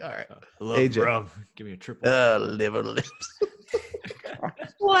elky. All right. I love AJ. rum. Give me a triple. Liver lips.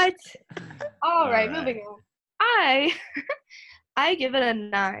 What? All right, All right. moving on. I give it a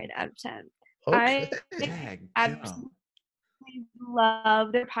 9 out of 10. Okay. Dang, Absolutely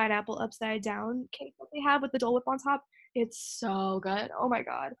love their pineapple upside down cake that they have with the Dole Whip on top. It's so good. Oh my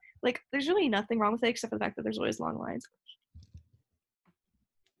god. Like, there's really nothing wrong with it except for the fact that there's always long lines.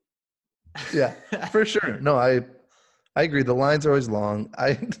 Yeah, for sure. No, I agree. The lines are always long.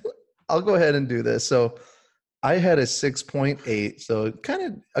 I'll go ahead and do this. So I had a 6.8. So kind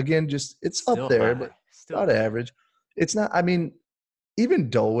of, again, just it's Still up there, high. but Still about average. It's not, I mean, even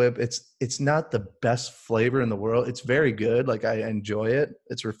Dole Whip, it's not the best flavor in the world. It's very good. Like, I enjoy it.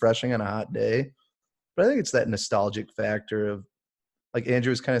 It's refreshing on a hot day. But I think it's that nostalgic factor of, like Andrew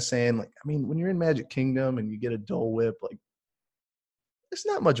was kind of saying, like, I mean, when you're in Magic Kingdom and you get a Dole Whip, like, it's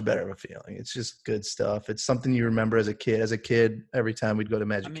not much better of a feeling. It's just good stuff. It's something you remember as a kid. As a kid, every time we'd go to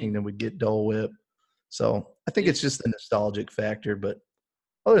Magic Kingdom, we'd get Dole Whip. So I think it's just a nostalgic factor. But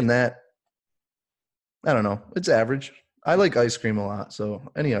other than that, I don't know. It's average. I like ice cream a lot, so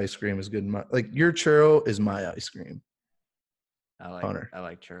any ice cream is good. Like, your churro is my ice cream. Hunter. I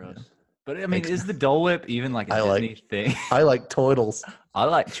like churros. Yeah. But I mean, is the Dole Whip even like a I Disney thing? I like turtles. I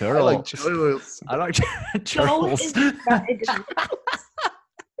like churros. I like churros. I like Dole Whip is churros. not a Disney.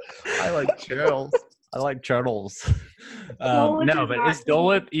 I like churros. I like turtles. Dole Whip No, is but not is Dole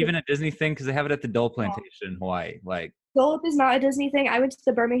Whip Disney. even a Disney thing? Because they have it at the Dole Plantation in Hawaii. Like, Dole Whip is not a Disney thing. I went to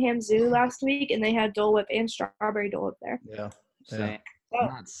the Birmingham Zoo last week and they had Dole Whip and strawberry Dole Whip there. Yeah. saying, So,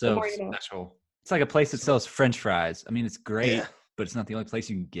 not the so more you know. special. It's like a place that sells French fries. I mean, it's great, Yeah. but it's not the only place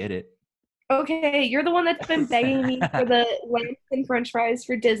you can get it. Okay, you're the one that's been begging me for the Lansing French fries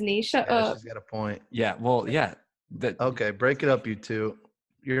for Disney. Shut Yeah, up. she's got a point. Yeah, well, yeah. Okay, break it up, you two.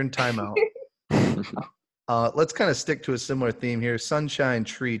 You're in timeout. Let's kind of stick to a similar theme here. Sunshine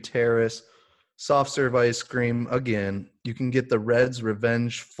Tree Terrace, soft serve ice cream. Again, you can get the Red's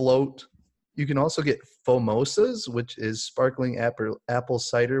Revenge float. You can also get Fomosas, which is sparkling apple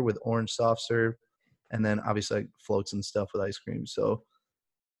cider with orange soft serve, and then obviously like floats and stuff with ice cream. So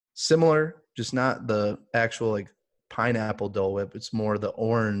similar, just not the actual like pineapple Dole Whip. It's more the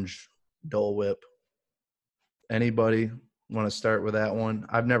orange Dole Whip. Anybody want to start with that one?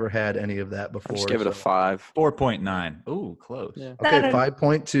 I've never had any of that before. I'll just give it a so- 5. 4.9. Ooh, close. Yeah. Okay,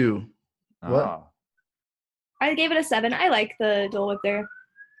 5.2. What? Oh. I gave it a 7. I like the Dole Whip there.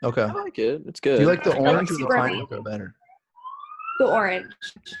 Okay. I like it. It's Do good. you like the I like orange or the super pineapple better? The orange.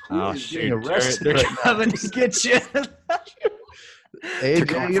 Who Oh, is shoot. getting arrested They're right now? coming to get you. They're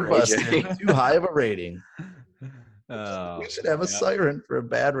going AJ, you're for AJ. busted. Too high of a rating. Oh, We should have a yeah. siren for a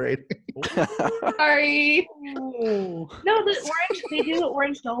bad rating. Sorry. No, the orange. They do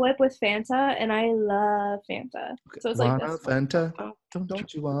orange Dole Whip with Fanta, and I love Fanta. So it's like Wanna this. Fanta?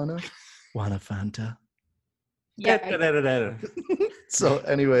 Don't you wanna Fanta? Yeah. So,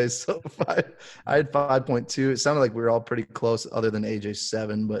 anyways, I had 5.2. It sounded like we were all pretty close, other than AJ's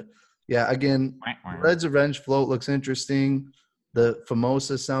 7. But yeah, again, Red's Revenge float looks interesting. The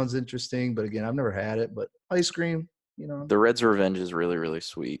Famosa sounds interesting, but again, I've never had it. But ice cream, The Red's Revenge is really, really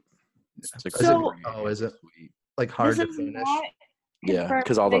sweet. It's a So- creamy, Oh, is it? sweet. like hard This to is finish. not Yeah, confirmed.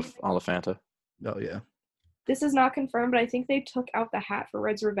 because all the Fanta. Oh yeah. This is not confirmed, but I think they took out the hat for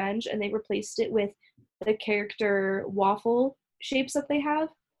Red's Revenge and they replaced it with the character waffle shapes that they have.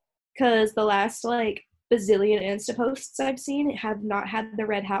 Because the last like bazillion Insta posts I've seen have not had the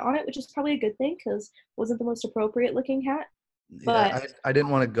red hat on it, which is probably a good thing because it wasn't the most appropriate looking hat. Yeah, I didn't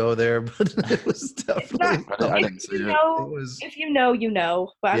want to go there, but it was definitely. I didn't see You it. know, It was. if you know, you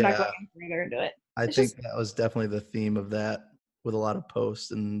know. But I'm not Yeah. going further into it. I it's think just- that was definitely the theme of that, with a lot of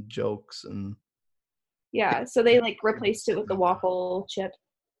posts and jokes and. Yeah, so they like replaced it with the waffle chip.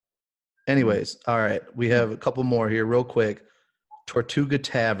 Anyways, all right, we have a couple more here, real quick. Tortuga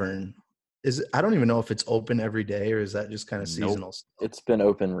Tavern I don't even know if it's open every day or is that just kind of Nope. seasonal stuff? It's been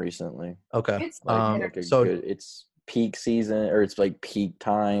open recently. Okay. It's Like a so good, it's peak season, or it's like peak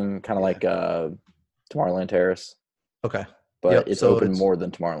time, kind of like Tomorrowland Terrace, okay. but Yep, it's so open it's- more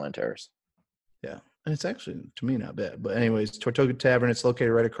than Tomorrowland Terrace. Yeah. And it's actually, to me, not bad. But anyways, Tortuga Tavern, it's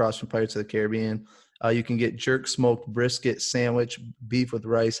located right across from Pirates of the Caribbean. You can get jerk smoked brisket sandwich, beef with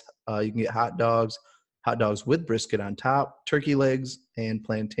rice. You can get hot dogs with brisket on top, turkey legs, and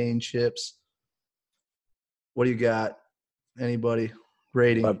plantain chips. What do you got? Anybody?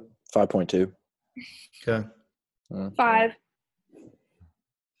 Rating? 5.2. Okay. 5.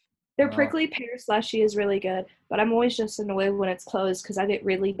 Their Wow. prickly pear slushy is really good, but I'm always just annoyed when it's closed because I get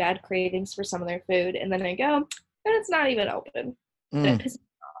really bad cravings for some of their food, and then I go, and it's not even open. And it Mm. pisses-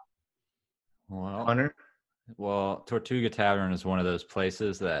 Well, Hunter? well, Tortuga Tavern is one of those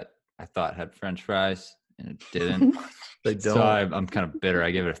places that I thought had French fries and it didn't. They don't. So I'm kind of bitter.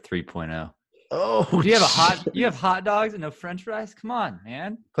 I give it a 3.0. Oh, You have hot dogs and no French fries? Come on,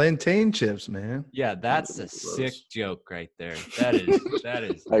 man. plantain chips, man. Yeah, that's a sick joke right there. That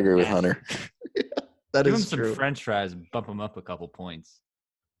is. I agree with nasty. Hunter. That Give him is some true. French fries and bump them up a couple points.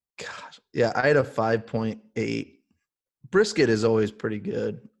 Gosh, yeah, I had a 5.8. Brisket is always pretty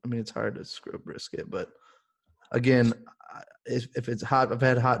good. I mean, it's hard to screw up brisket, but again, if it's hot, I've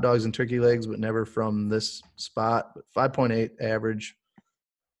had hot dogs and turkey legs, but never from this spot. But 5.8 average.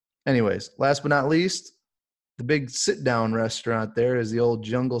 Anyways, last but not least, the big sit-down restaurant there is the old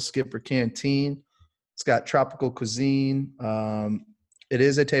Jungle Skipper Canteen. It's got tropical cuisine. It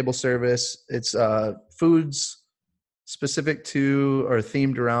is a table service. It's foods specific to or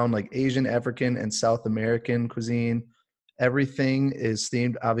themed around like Asian, African, and South American cuisine. Everything is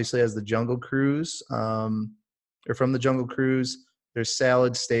themed obviously as the Jungle Cruise, or from the Jungle Cruise. There's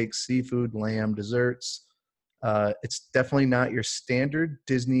salad, steak, seafood, lamb, desserts. It's definitely not your standard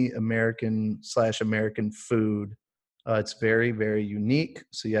Disney American food. It's very, very unique.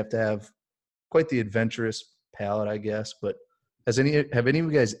 So you have to have quite the adventurous palate, I guess. But have any of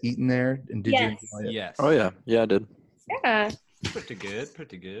you guys eaten there? And did Yes. you enjoy it? Yes. Oh yeah, I did. Yeah. Pretty good.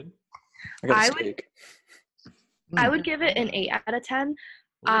 Pretty good. I got a I would- steak. I would give it an 8 out of 10.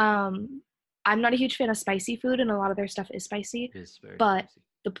 I'm not a huge fan of spicy food, and a lot of their stuff is spicy. It is very But- spicy.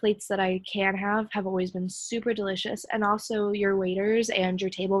 The plates that I can have always been super delicious, and also your waiters and your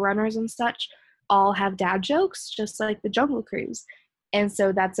table runners and such all have dad jokes, just like the Jungle Cruise. And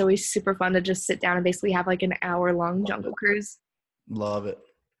so that's always super fun to just sit down and basically have like an hour-long Jungle Cruise. Love it.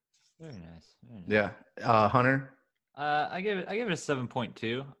 Very nice. Very nice. Yeah. Hunter? I gave it a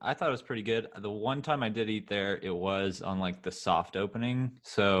 7.2. I thought it was pretty good. The one time I did eat there, it was on like the soft opening.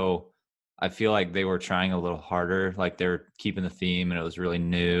 So I feel like they were trying a little harder, like they were keeping the theme and it was really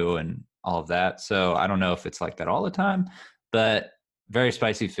new and all of that. So I don't know if it's like that all the time, but very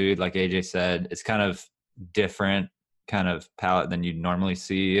spicy food. Like AJ said, it's kind of different kind of palette than you'd normally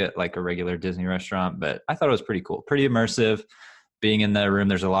see at like a regular Disney restaurant. But I thought it was pretty cool, pretty immersive. Being in the room,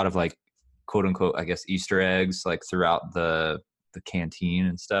 there's a lot of like quote unquote, I guess, Easter eggs like throughout the canteen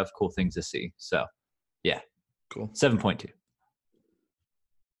and stuff. Cool things to see. So yeah, Cool. 7.2.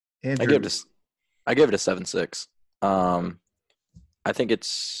 Andrew. I gave it a 7.6. I think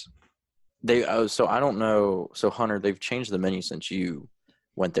it's so I don't know. So Hunter, they've changed the menu since you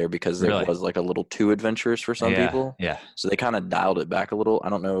went there because it Really? was like a little too adventurous for some people. Yeah. So they kind of dialed it back a little. I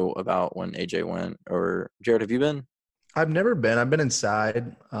don't know about when AJ went, or Jared, have you been? I've never been. I've been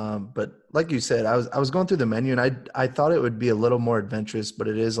inside, but like you said, I was going through the menu, and I thought it would be a little more adventurous, but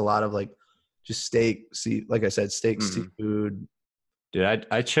it is a lot of like just steak. See, like I said, steak, Mhm. seafood, Dude,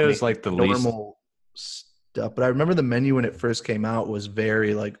 I chose like the least. normal stuff. But I remember the menu when it first came out was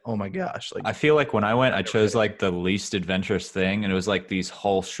very like, oh my gosh, like I feel like when I went, I chose like the least adventurous thing, and it was like these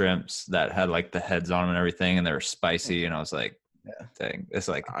whole shrimps that had like the heads on them and everything, and they were spicy, and I was like, Yeah. dang, it's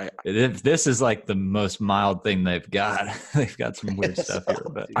like I if this is like the most mild thing they've got. They've got some weird stuff here,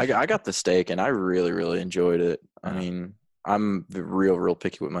 but I got the steak and I really really enjoyed it. I Yeah. mean, I'm real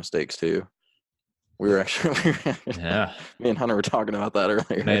picky with my steaks too. We were actually yeah, me and Hunter were talking about that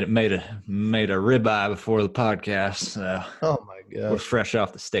earlier. made a ribeye before the podcast. So oh my we're gosh. fresh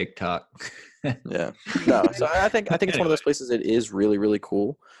off the steak talk. Yeah. No, so I think it's one of those places that is really really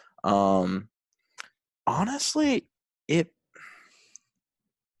cool. Honestly,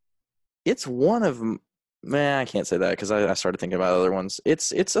 it's one of man, I can't say that because I started thinking about other ones.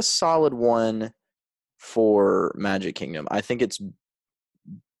 It's a solid one for Magic Kingdom. I think it's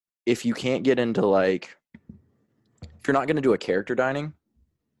if you can't get into like if you're not going to do a character dining,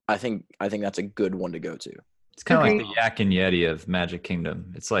 I think that's a good one to go to. It's kind of like Agreed. the Yak and Yeti of Magic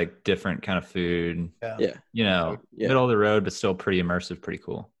Kingdom. It's like different kind of food. Yeah. You know, Yeah. middle of the road, but still pretty immersive, pretty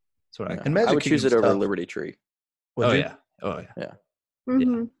cool. That's what I. Yeah. And Magic I would choose it Kingdom's over tough. Liberty Tree. Would Oh you? yeah. Oh yeah.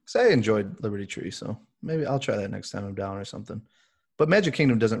 Mhm. Because I enjoyed Liberty Tree, so maybe I'll try that next time I'm down or something. But Magic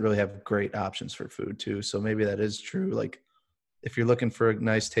Kingdom doesn't really have great options for food too, so maybe that is true. Like if you're looking for a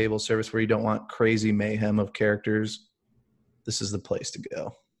nice table service where you don't want crazy mayhem of characters, this is the place to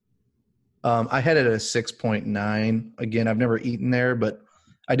go. I had it at a 6.9. Again, I've never eaten there, but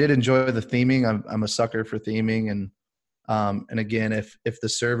I did enjoy the theming. I'm a sucker for theming, and again, if the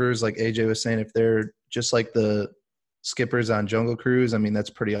servers, like AJ was saying, if they're just like the skippers on Jungle Cruise, I mean that's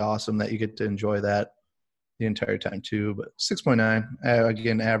pretty awesome that you get to enjoy that the entire time too. But 6.9,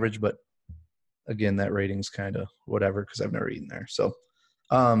 again, average, but again, that rating's kind of whatever because I've never eaten there. So,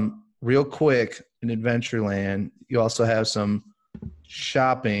 real quick, in Adventureland, you also have some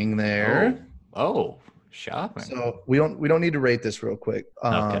shopping there. Oh, shopping. So we don't need to rate this real quick.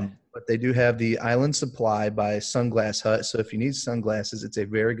 Okay. But they do have the Island Supply by Sunglass Hut. So if you need sunglasses, it's a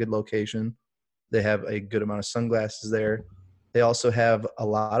very good location. They have a good amount of sunglasses there. They also have a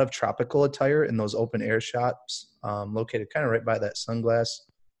lot of tropical attire in those open air shops located kind of right by that Sunglass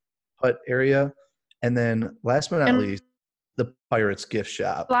Hut area. And then last but not And- least, the Pirates gift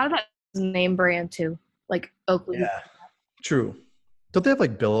shop. A lot of that is name brand too, like Oakley. Yeah, true. Don't they have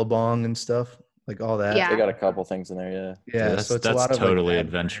like Billabong and stuff? Like all that? Yeah. They got a couple things in there, yeah. Yeah, that's, so it's that's a lot of totally like,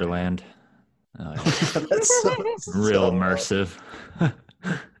 that. Adventureland. Oh, yeah. That's so- Real so- immersive.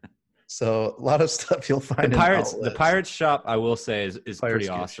 So a lot of stuff you'll find. The in outlets. Pirates shop, I will say, is Pirates pretty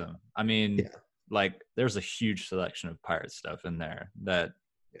gift awesome. I mean, Yeah. like there's a huge selection of pirate stuff in there. That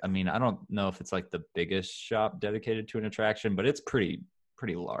I mean, I don't know if it's like the biggest shop dedicated to an attraction, but it's pretty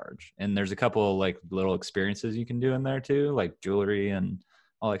large. And there's a couple like little experiences you can do in there too, like jewelry and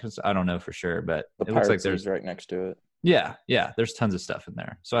all that kind of stuff. I don't know for sure, but The it looks like Pirates there's is right next to it. yeah, there's tons of stuff in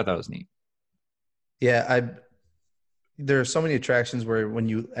there. So I thought it was neat. Yeah, there are so many attractions where when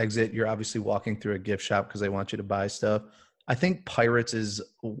you exit, you're obviously walking through a gift shop because they want you to buy stuff. I think Pirates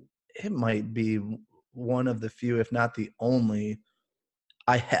it might be one of the few, if not the only.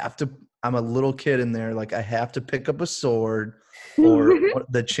 I'm a little kid in there. Like I have to pick up a sword or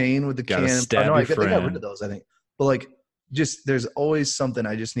the chain with the Gotta cannon. stab No, your they got rid friend. of those, I think. But like, just there's always something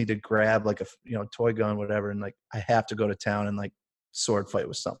I just need to grab, like a toy gun, whatever, and like I have to go to town and like sword fight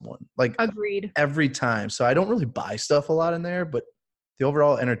with someone. Like Agreed. every time. So I don't really buy stuff a lot in there, but the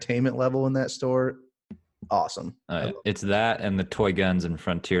overall entertainment level in that store, awesome. It's that and the toy guns in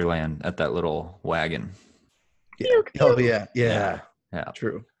Frontierland at that little wagon. Yeah. Pew, Oh pew. yeah. Yeah.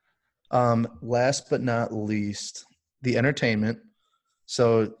 True. Last but not least, the entertainment.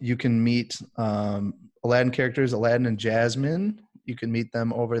 So you can meet Aladdin characters, Aladdin and Jasmine. You can meet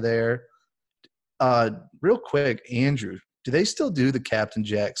them over there. Real quick, Andrew, do they still do the Captain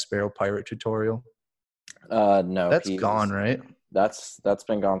Jack Sparrow pirate tutorial? No. That's he's- gone, right? That's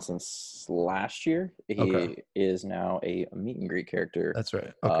been gone since last year. He Okay. is now a meet and greet character That's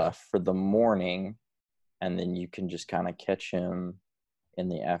right. Okay. for the morning, and then you can just kind of catch him in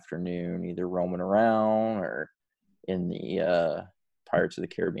the afternoon, either roaming around or in the Pirates of the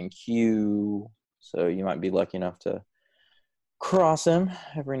Caribbean queue. So you might be lucky enough to cross him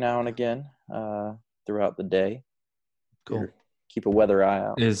every now and again throughout the day. Cool. Keep a weather eye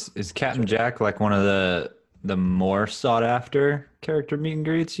out. Is Captain Jack like one of the more sought after character meet and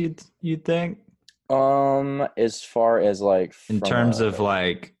greets you'd think? As far as like In from terms a- of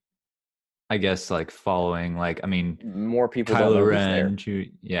like I guess like following, like, I mean, More people don't know Kylo who's there.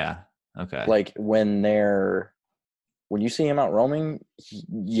 Ren, yeah, okay. Like when you see him out roaming,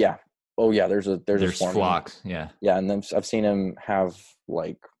 yeah. Oh yeah, there's a swarm. flocks, yeah. Yeah, and then I've seen him have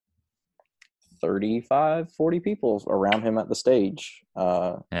like 35, 40 people around him at the stage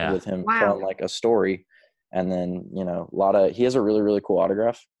with him Wow. telling like a story. And then, he has a really, really cool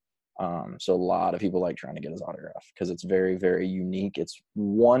autograph. So a lot of people like trying to get his autograph because it's very, very unique. It's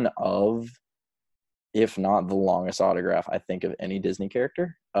one of, if not the longest autograph, I think, of any Disney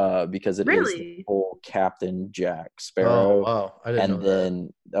character, because it is the whole Captain Jack Sparrow. Oh, wow. I didn't know and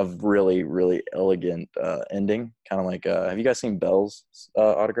then a really, really elegant ending. Kind of like, have you guys seen Belle's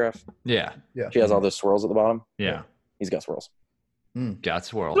autograph? Yeah. Yeah. She has all those swirls at the bottom. Yeah. He's got swirls. Got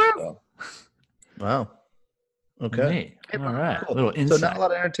swirls. So. Wow. Okay. Neat. All right. Cool. Little So insight. not a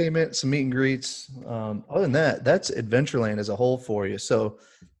lot of entertainment, some meet and greets. Other than that, that's Adventureland as a whole for you. So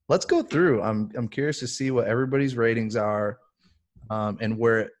let's go through. I'm curious to see what everybody's ratings are, and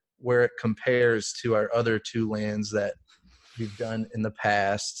where it compares to our other two lands that we've done in the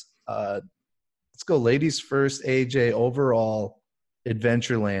past. Let's go ladies first. AJ, overall,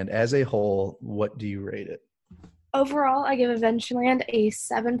 Adventureland as a whole, what do you rate it? Overall, I give Adventureland a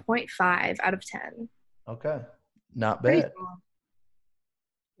 7.5 out of 10. Okay. Not Pretty bad. cool.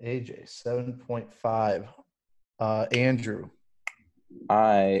 AJ, 7.5. Andrew.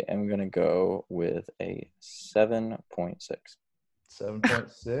 I am going to go with a 7.6.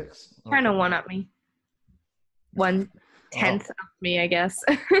 7.6. Trying to one up me. 1/10 of me, I guess.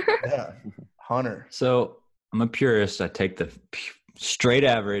 Yeah. Hunter. So I'm a purist. I take the straight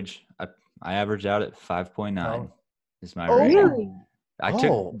average. I average out at 5.9. Oh. Is my Oh, rating. Really? I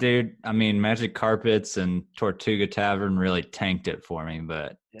Oh. dude, I mean, Magic Carpets and Tortuga Tavern really tanked it for me,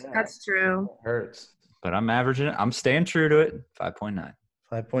 but That's true. Hurts. I'm averaging it. I'm staying true to it. 5.9.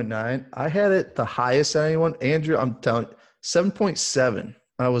 5.9. I had it the highest at anyone. Andrew, I'm telling you, 7.7.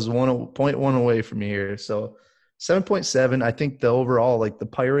 I was 1.1 away from here. So 7.7. I think the overall, like the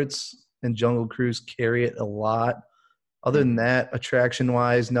Pirates and Jungle Cruise carry it a lot. Other than that,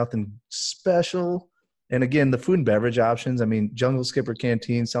 attraction-wise, nothing special. And again, the food and beverage options, I mean, Jungle Skipper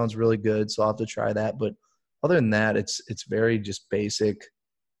Canteen sounds really good, so I'll have to try that. But other than that, it's very just basic.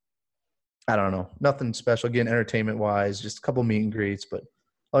 I don't know. Nothing special. Again, entertainment-wise, just a couple meet and greets. But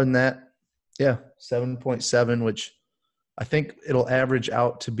other than that, yeah, 7.7, which I think it'll average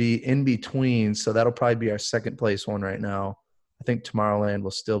out to be in between. So that'll probably be our second place one right now. I think Tomorrowland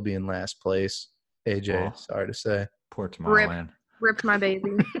will still be in last place. AJ, Oh. sorry to say. Poor Tomorrowland. Ripped my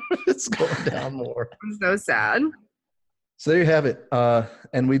baby. It's going down more. I'm so sad. So there you have it.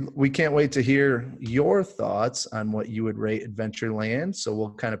 And we can't wait to hear your thoughts on what you would rate Adventureland. So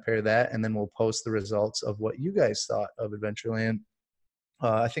we'll kind of pair that, and then we'll post the results of what you guys thought of Adventureland.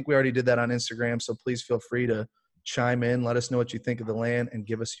 I think we already did that on Instagram, so please feel free to chime in. Let us know what you think of the land and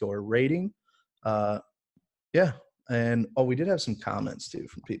give us your rating. Yeah. And, we did have some comments, too,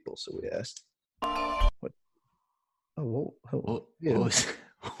 from people. So we asked. What? Oh, whoa. Yeah.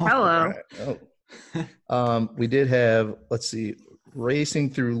 Hello. Oh. We did have, let's see,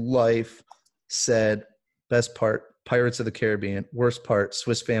 Racing Through Life said, best part, Pirates of the Caribbean. Worst part,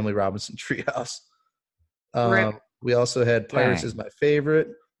 Swiss Family Robinson Treehouse. We also had Pirates Dang. is my favorite.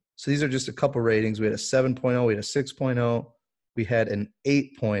 So these are just a couple ratings. We had a 7.0, we had a 6.0, we had an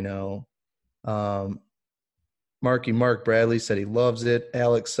 8.0. Mark Bradley said he loves it.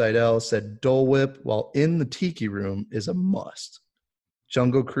 Alex Seidel said Dole Whip while in the Tiki Room is a must.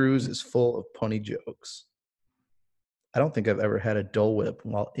 Jungle Cruise is full of punny jokes. I don't think I've ever had a Dole Whip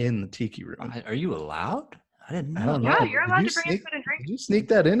while in the Tiki Room. Are you allowed? I didn't know. I don't know. Yeah, you're Did allowed you to bring us food and drink. Did you sneak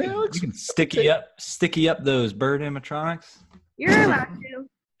that in, Alex? You can sticky up those bird animatronics. You're allowed to.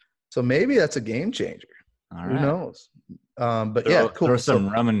 So maybe that's a game changer. All Who right. knows? But yeah, cool. Throw some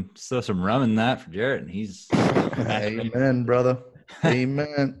rum in that for Jarrett, and he's Amen, brother.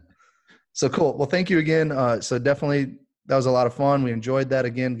 Amen. So cool. Well, thank you again. So definitely that was a lot of fun. We enjoyed that.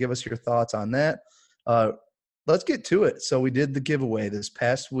 Again, give us your thoughts on that. Let's get to it. So we did the giveaway this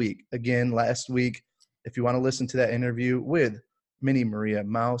past week. Again, last week, if you want to listen to that interview with Mini Maria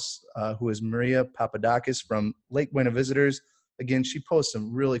Mouse, who is Maria Papadakis from Lake Buena Visitors. Again, she posts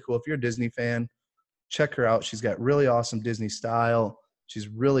some really cool. If you're a Disney fan, check her out. She's got really awesome Disney style. She's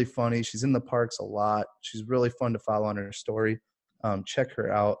really funny. She's in the parks a lot. She's really fun to follow on her story. Check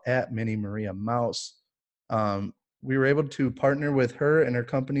her out at Mini Maria Mouse. We were able to partner with her and her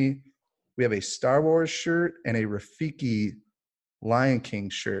company. We have a Star Wars shirt and a Rafiki Lion King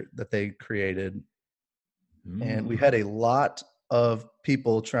shirt that they created. And we had a lot of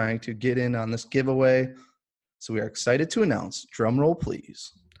people trying to get in on this giveaway. So we are excited to announce, drum roll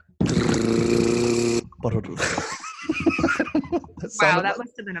please, Wow, that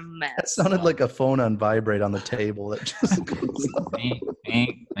must have been a mess. That sounded like a phone on vibrate on the table. That just goes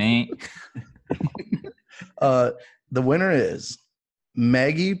off. The winner is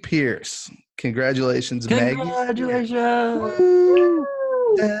Maggie Pierce. Congratulations, Maggie. Congratulations. Woo!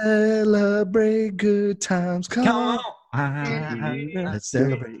 Celebrate good times. Come on. Let's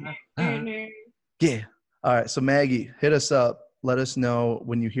celebrate. Yeah. All right. So Maggie, hit us up. Let us know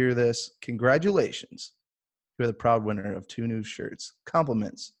when you hear this. Congratulations. You're the proud winner of 2 new shirts.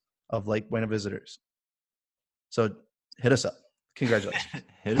 Compliments of Lake Buena visitors. So hit us up. Congratulations.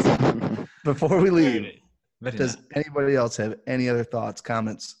 Hit us up. Before we leave, Very does nice. anybody else have any other thoughts,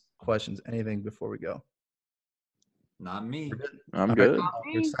 comments, questions, anything before we go? Not me. I'm good.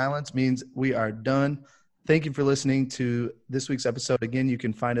 Your silence means we are done. Thank you for listening to this week's episode. Again, you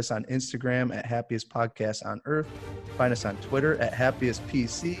can find us on Instagram at Happiest Podcast on Earth. Find us on Twitter at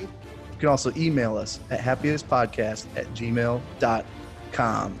HappiestPC. You can also email us at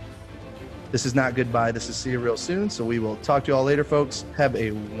happiestpodcast@gmail.com. This is not goodbye. This is see you real soon. So we will talk to you all later, folks. Have a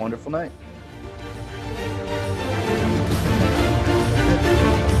wonderful night.